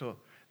right, so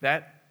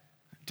that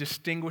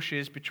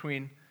distinguishes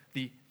between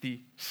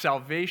the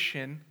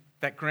salvation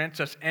that grants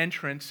us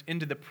entrance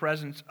into the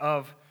presence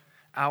of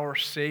our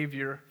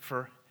Savior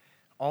for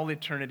all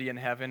eternity in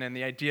heaven, and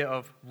the idea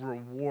of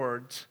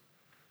rewards.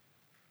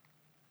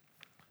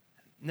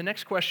 The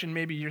next question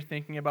maybe you're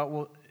thinking about,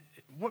 well,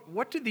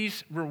 what do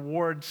these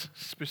rewards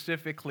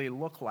specifically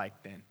look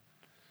like then?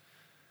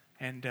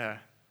 And I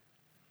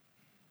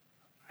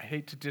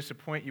hate to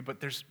disappoint you,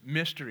 but there's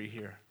mystery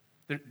here.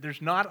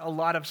 There's not a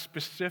lot of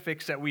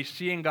specifics that we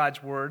see in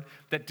God's Word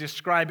that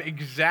describe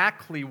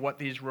exactly what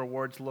these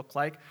rewards look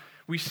like.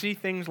 We see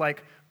things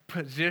like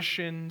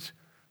positions,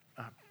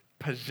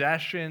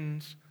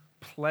 possessions,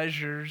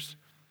 pleasures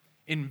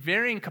in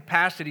varying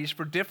capacities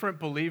for different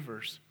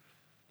believers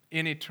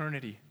in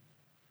eternity.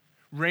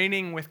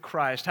 Reigning with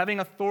Christ, having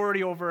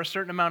authority over a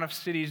certain amount of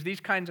cities, these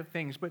kinds of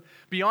things. But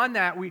beyond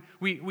that,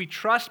 we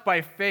trust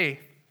by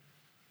faith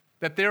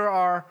that there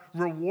are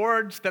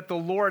rewards that the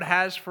Lord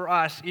has for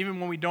us, even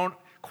when we don't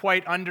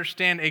quite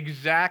understand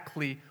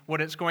exactly what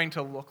it's going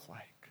to look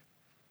like.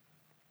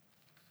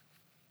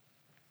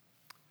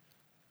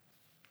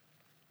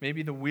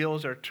 Maybe the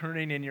wheels are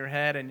turning in your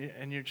head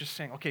and you're just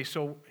saying, okay,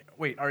 so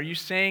wait, are you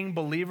saying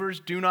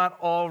believers do not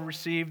all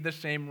receive the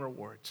same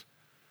rewards?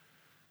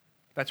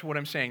 That's what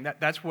I'm saying.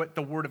 That's what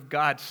the Word of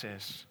God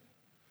says.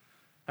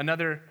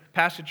 Another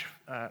passage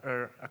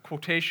or a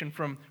quotation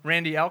from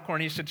Randy Alcorn,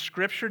 he said,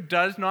 Scripture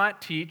does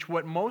not teach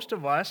what most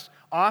of us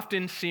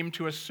often seem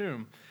to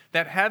assume,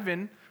 that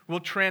heaven will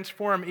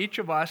transform each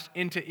of us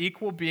into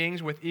equal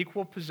beings with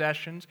equal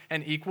possessions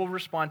and equal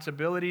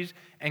responsibilities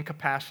and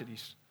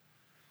capacities.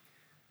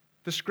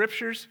 The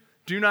Scriptures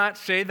do not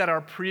say that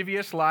our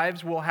previous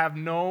lives will have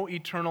no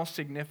eternal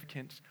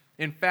significance.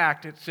 In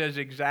fact, it says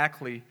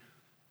exactly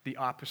the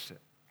opposite.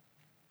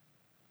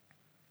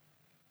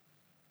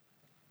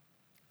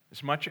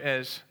 As much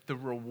as the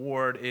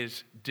reward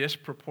is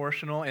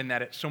disproportional in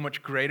that it's so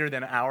much greater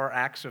than our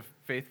acts of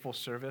faithful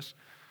service,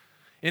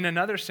 in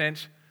another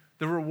sense,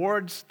 the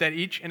rewards that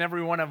each and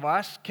every one of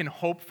us can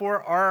hope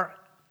for are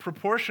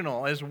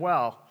proportional as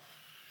well.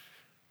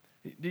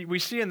 We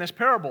see in this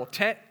parable,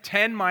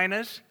 10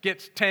 minas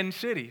gets 10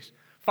 cities.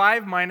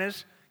 5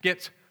 minas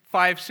gets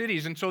 5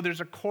 cities. And so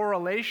there's a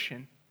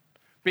correlation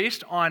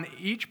based on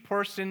each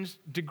person's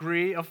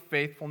degree of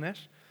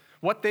faithfulness,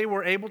 what they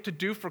were able to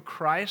do for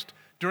Christ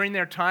during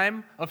their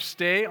time of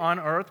stay on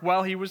earth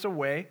while he was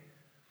away,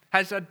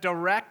 has a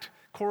direct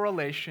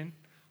correlation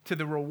to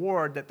the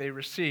reward that they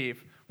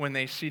receive when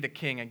they see the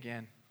King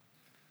again.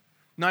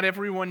 Not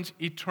everyone's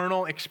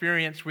eternal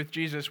experience with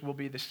Jesus will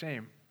be the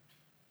same.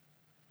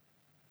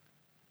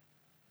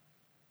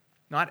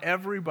 Not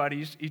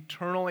everybody's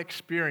eternal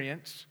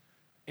experience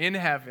in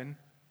heaven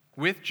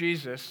with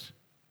Jesus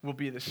will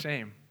be the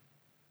same.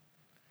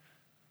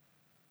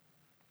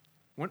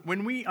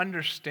 When we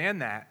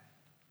understand that,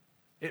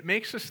 it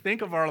makes us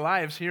think of our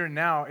lives here and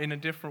now in a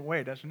different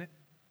way, doesn't it?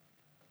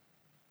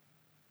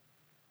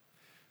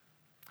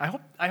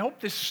 I hope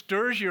this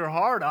stirs your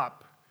heart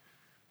up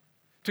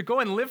to go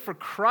and live for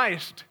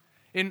Christ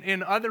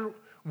in other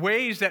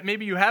ways that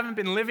maybe you haven't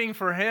been living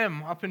for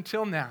him up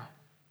until now.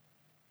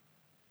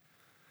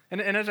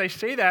 And as I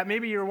say that,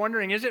 maybe you're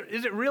wondering, is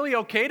it really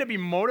okay to be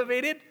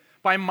motivated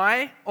by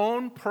my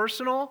own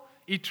personal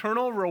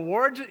eternal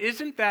rewards?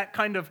 Isn't that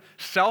kind of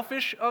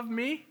selfish of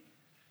me?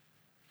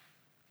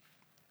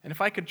 And if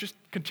I could just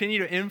continue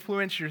to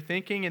influence your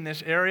thinking in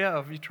this area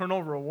of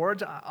eternal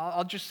rewards,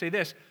 I'll just say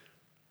this.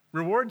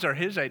 Rewards are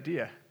his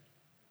idea.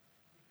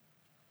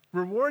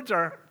 Rewards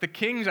are the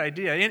King's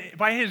idea.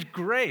 By his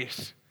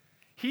grace,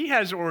 he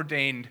has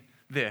ordained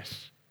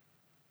this.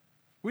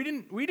 We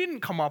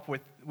didn't come up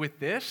with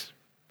this.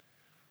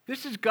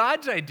 This is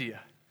God's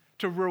idea,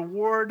 to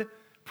reward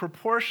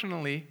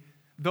proportionally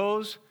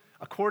those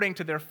according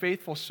to their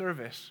faithful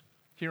service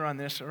here on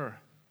this earth.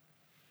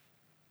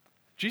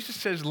 Jesus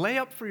says, lay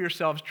up for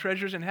yourselves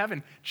treasures in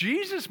heaven.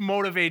 Jesus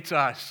motivates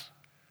us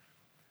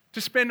to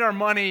spend our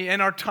money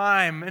and our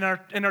time and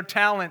our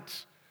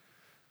talents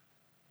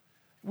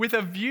with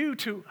a view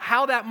to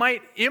how that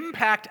might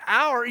impact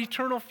our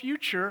eternal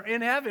future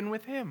in heaven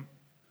with him.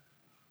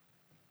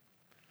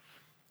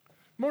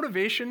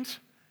 Motivations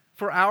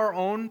for our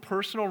own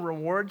personal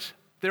rewards,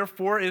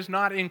 therefore, is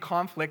not in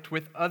conflict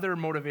with other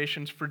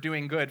motivations for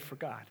doing good for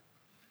God.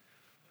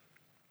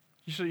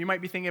 So you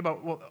might be thinking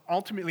about, well,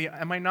 ultimately,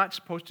 am I not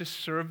supposed to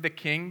serve the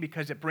king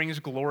because it brings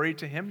glory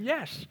to him?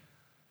 Yes.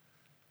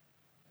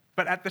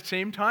 But at the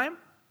same time,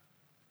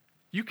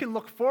 you can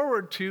look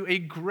forward to a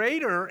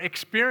greater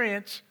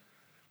experience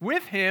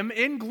with him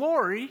in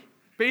glory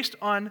based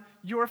on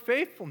your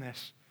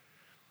faithfulness.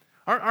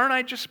 Aren't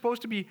I just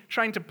supposed to be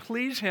trying to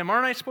please him?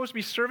 Aren't I supposed to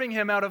be serving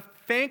him out of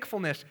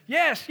thankfulness?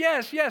 Yes,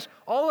 yes, yes.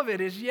 All of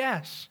it is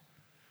yes.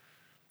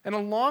 And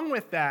along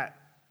with that,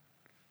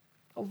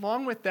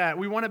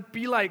 we want to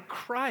be like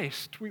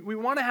Christ. We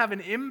want to have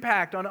an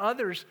impact on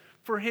others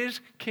for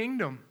his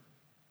kingdom.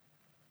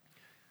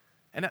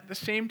 And at the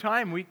same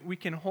time, we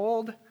can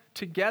hold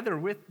together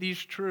with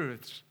these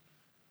truths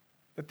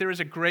that there is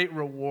a great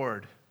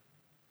reward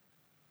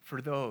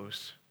for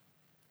those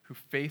who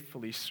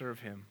faithfully serve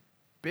him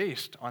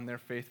based on their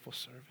faithful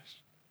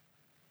service.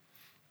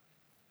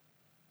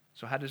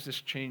 So how does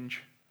this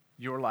change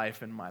your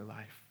life and my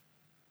life?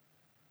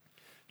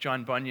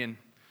 John Bunyan,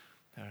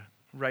 the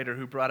writer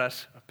who brought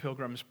us A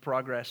Pilgrim's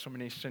Progress so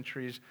many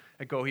centuries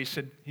ago, he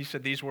said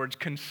these words,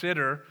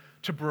 "Consider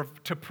to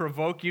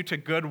provoke you to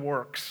good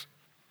works,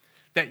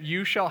 that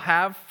you shall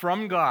have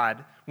from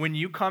God, when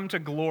you come to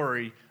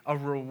glory, a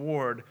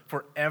reward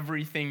for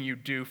everything you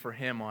do for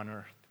him on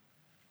earth."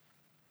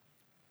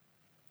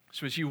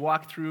 So as you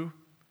walk through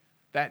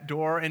that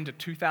door into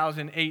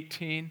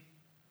 2018,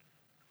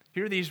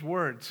 hear these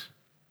words.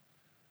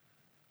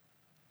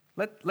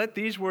 Let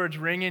these words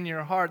ring in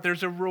your heart.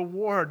 There's a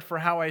reward for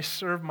how I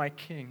serve my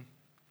King.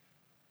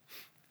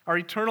 Our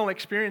eternal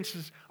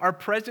experiences are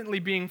presently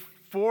being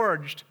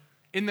forged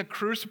in the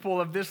crucible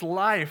of this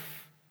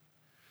life.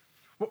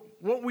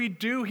 What we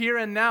do here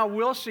and now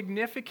will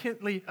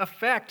significantly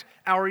affect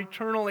our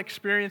eternal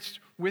experience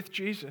with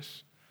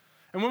Jesus.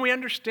 And when we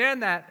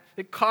understand that,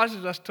 it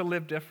causes us to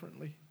live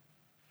differently.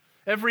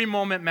 Every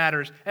moment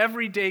matters.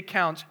 Every day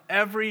counts.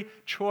 Every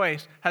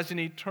choice has an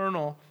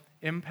eternal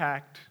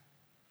impact.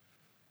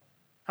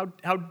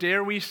 How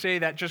dare we say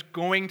that just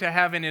going to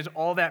heaven is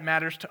all that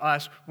matters to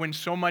us when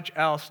so much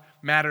else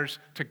matters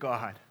to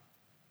God?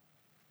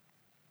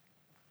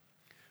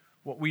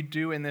 What we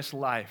do in this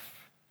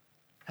life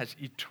has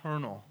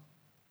eternal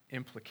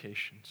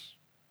implications.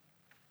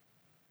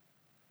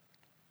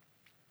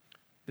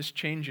 This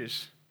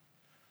changes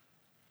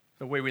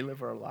the way we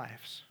live our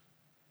lives.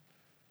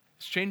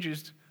 This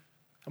changes,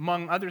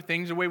 among other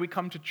things, the way we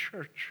come to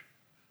church.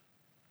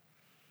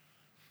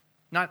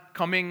 Not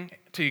coming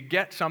to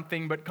get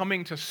something, but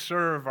coming to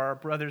serve our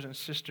brothers and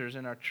sisters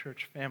in our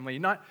church family.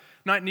 Not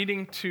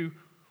needing to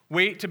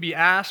wait to be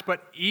asked,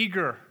 but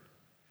eager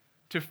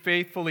to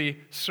faithfully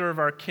serve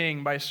our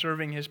King by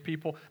serving his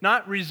people.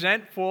 Not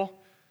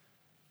resentful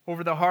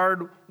over the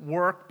hard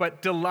work,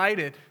 but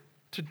delighted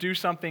to do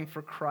something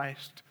for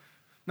Christ.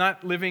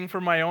 Not living for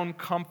my own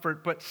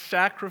comfort, but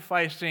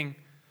sacrificing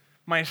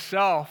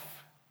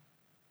myself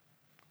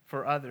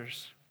for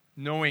others,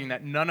 knowing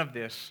that none of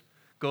this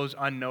goes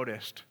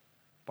unnoticed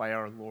by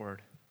our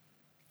Lord.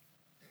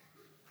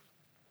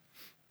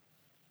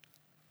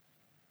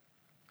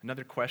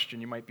 Another question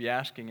you might be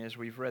asking as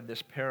we've read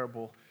this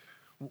parable,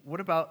 what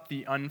about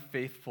the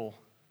unfaithful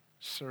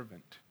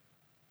servant?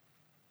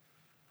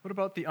 What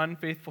about the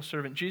unfaithful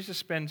servant? Jesus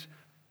spends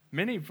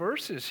many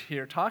verses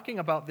here talking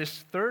about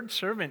this third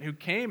servant who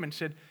came and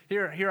said,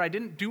 Here, I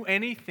didn't do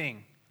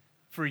anything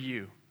for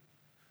you.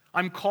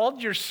 I'm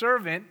called your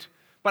servant,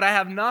 but I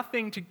have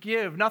nothing to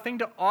give, nothing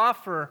to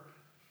offer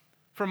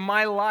from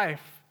my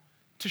life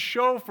to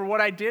show for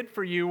what I did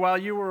for you while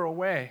you were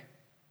away.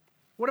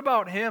 What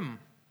about him?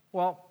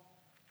 Well,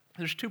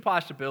 there's two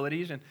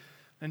possibilities,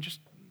 and just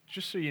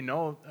so you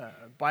know,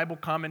 Bible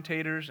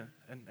commentators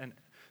and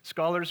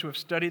scholars who have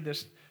studied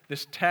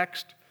this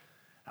text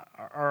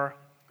are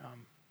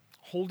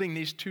holding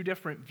these two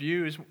different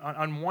views.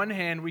 On one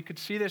hand, we could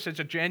see this as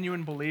a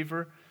genuine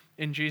believer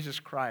in Jesus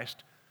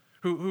Christ,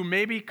 who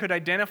maybe could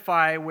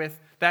identify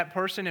with that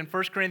person in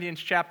 1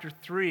 Corinthians chapter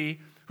 3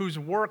 whose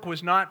work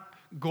was not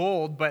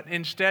gold, but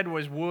instead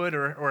was wood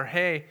or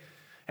hay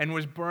and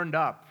was burned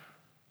up.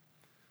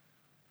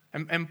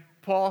 And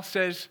Paul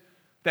says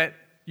that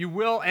you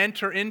will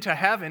enter into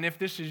heaven if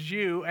this is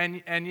you,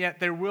 and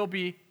yet there will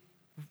be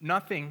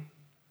nothing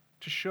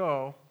to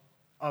show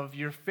of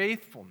your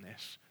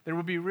faithfulness. There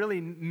will be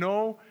really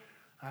no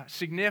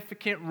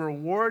significant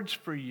rewards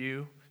for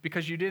you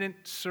because you didn't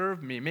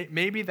serve me.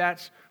 Maybe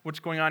that's what's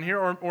going on here,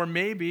 or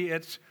maybe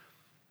it's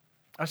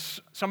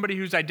somebody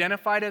who's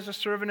identified as a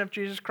servant of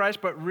Jesus Christ,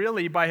 but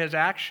really by his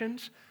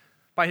actions,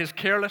 by his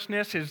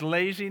carelessness, his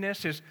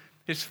laziness,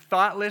 his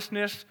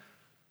thoughtlessness,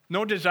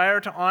 no desire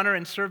to honor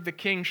and serve the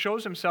king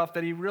shows himself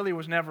that he really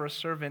was never a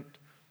servant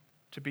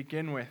to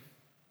begin with.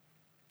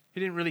 He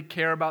didn't really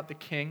care about the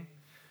king.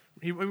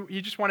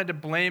 He just wanted to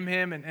blame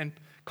him and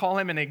call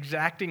him an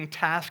exacting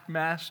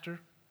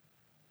taskmaster.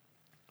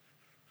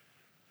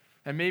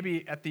 And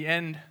maybe at the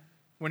end,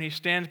 when he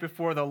stands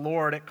before the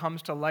Lord, it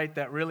comes to light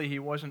that really he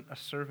wasn't a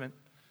servant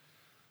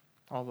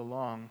all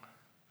along.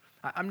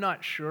 I'm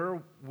not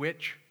sure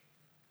which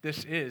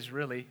this is,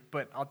 really,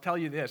 but I'll tell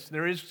you this.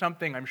 There is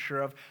something I'm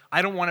sure of.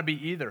 I don't want to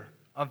be either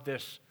of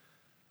this,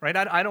 right?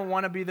 I don't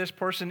want to be this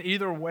person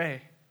either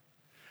way.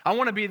 I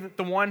want to be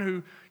the one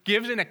who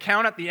gives an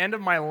account at the end of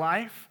my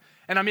life,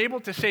 and I'm able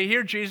to say,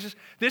 here, Jesus,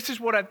 this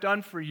is what I've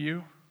done for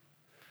you.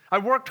 I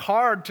worked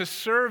hard to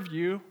serve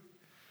you,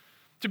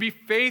 to be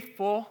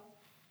faithful,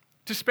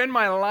 to spend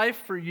my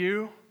life for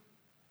you.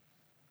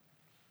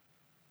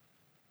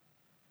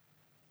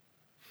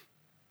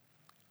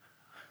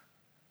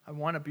 I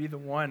want to be the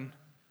one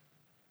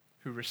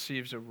who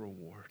receives a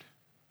reward.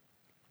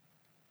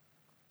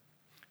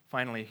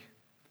 Finally,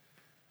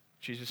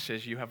 Jesus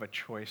says you have a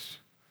choice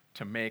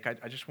to make.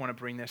 I just want to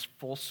bring this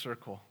full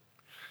circle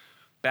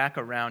back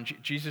around.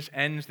 Jesus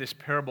ends this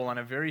parable on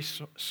a very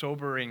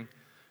sobering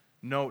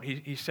note.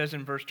 He says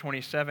in verse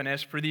 27,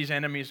 "As for these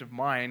enemies of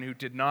mine who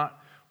did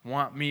not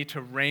want me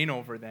to reign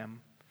over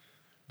them,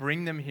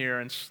 bring them here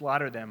and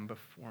slaughter them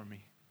before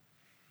me."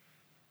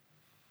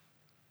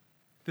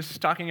 This is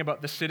talking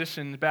about the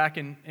citizens back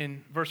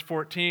in verse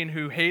 14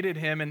 who hated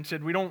him and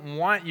said, "We don't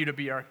want you to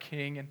be our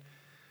king." And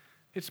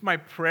it's my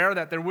prayer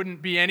that there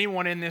wouldn't be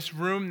anyone in this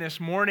room this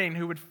morning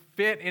who would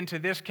fit into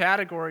this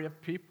category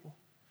of people.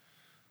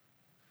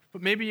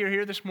 But maybe you're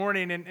here this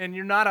morning and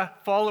you're not a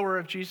follower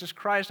of Jesus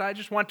Christ. I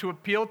just want to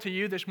appeal to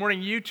you this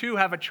morning. You too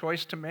have a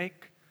choice to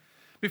make.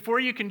 Before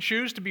you can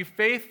choose to be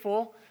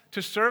faithful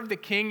to serve the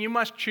king, you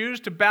must choose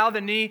to bow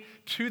the knee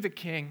to the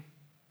king.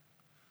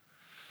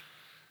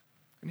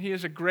 And he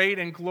is a great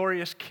and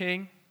glorious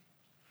king.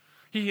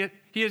 He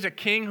is a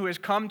king who has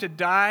come to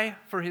die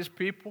for his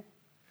people.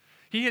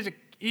 He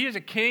is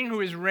a king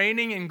who is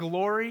reigning in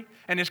glory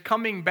and is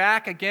coming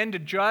back again to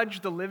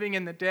judge the living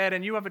and the dead.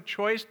 And you have a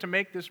choice to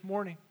make this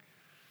morning.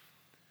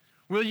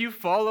 Will you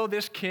follow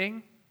this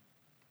king?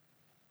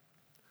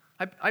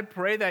 I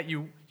pray that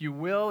you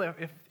will.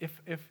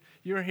 If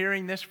you're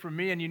hearing this from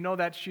me and you know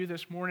that's you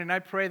this morning, I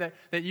pray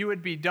that you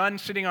would be done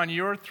sitting on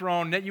your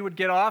throne, that you would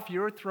get off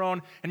your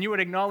throne and you would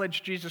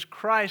acknowledge Jesus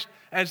Christ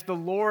as the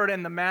Lord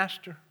and the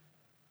Master.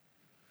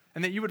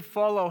 And that you would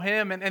follow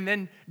him and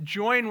then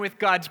join with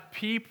God's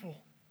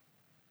people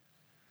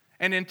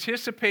and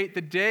anticipate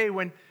the day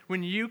when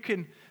you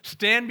can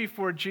stand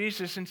before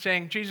Jesus and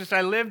saying, "Jesus,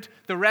 I lived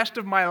the rest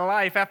of my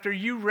life after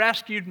you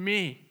rescued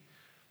me.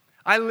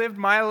 I lived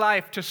my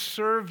life to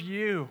serve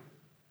you."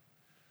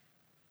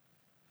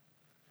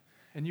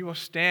 And you will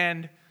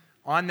stand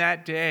on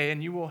that day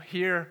and you will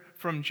hear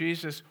from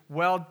Jesus,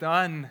 "Well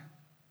done,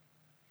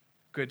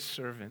 good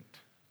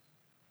servant.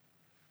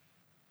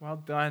 Well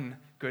done,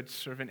 good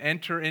servant.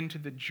 Enter into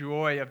the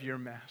joy of your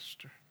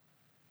master.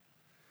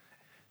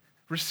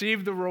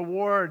 Receive the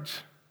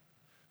rewards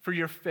for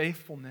your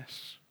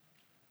faithfulness."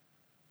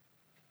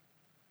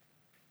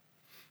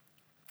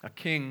 A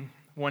king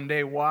one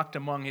day walked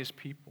among his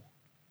people.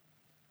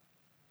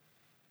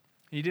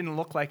 He didn't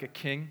look like a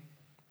king.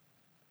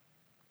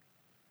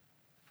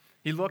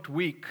 He looked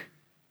weak.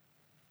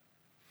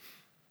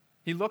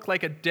 He looked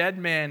like a dead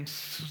man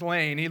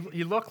slain.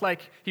 He looked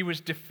like he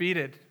was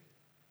defeated.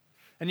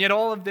 And yet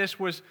all of this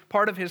was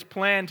part of his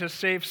plan to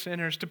save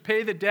sinners, to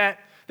pay the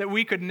debt that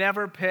we could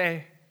never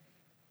pay.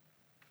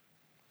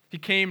 He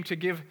came to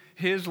give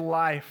his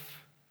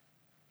life,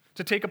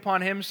 to take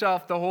upon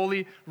himself the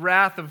holy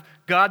wrath of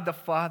God the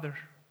Father.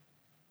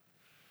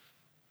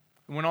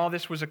 And when all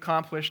this was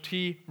accomplished,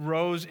 he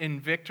rose in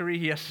victory.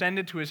 He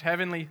ascended to his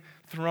heavenly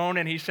throne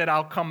and he said,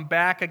 "I'll come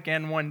back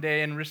again one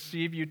day and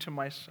receive you to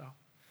myself.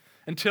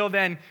 Until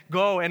then,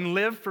 go and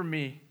live for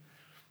me.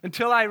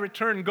 Until I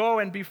return, go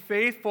and be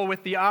faithful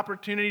with the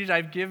opportunities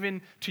I've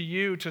given to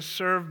you to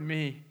serve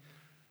me.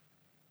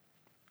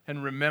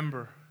 And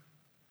remember,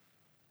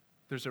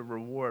 there's a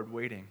reward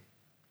waiting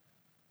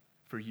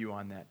for you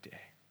on that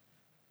day."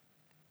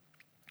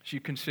 As you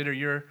consider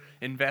your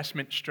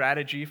investment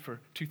strategy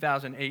for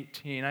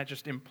 2018, I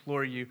just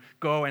implore you,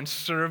 go and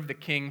serve the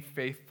King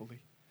faithfully.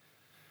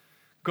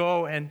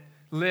 Go and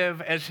live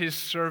as his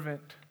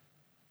servant.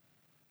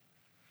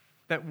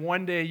 That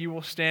one day you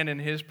will stand in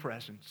his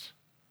presence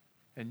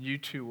and you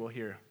too will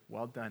hear,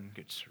 "Well done,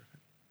 good servant."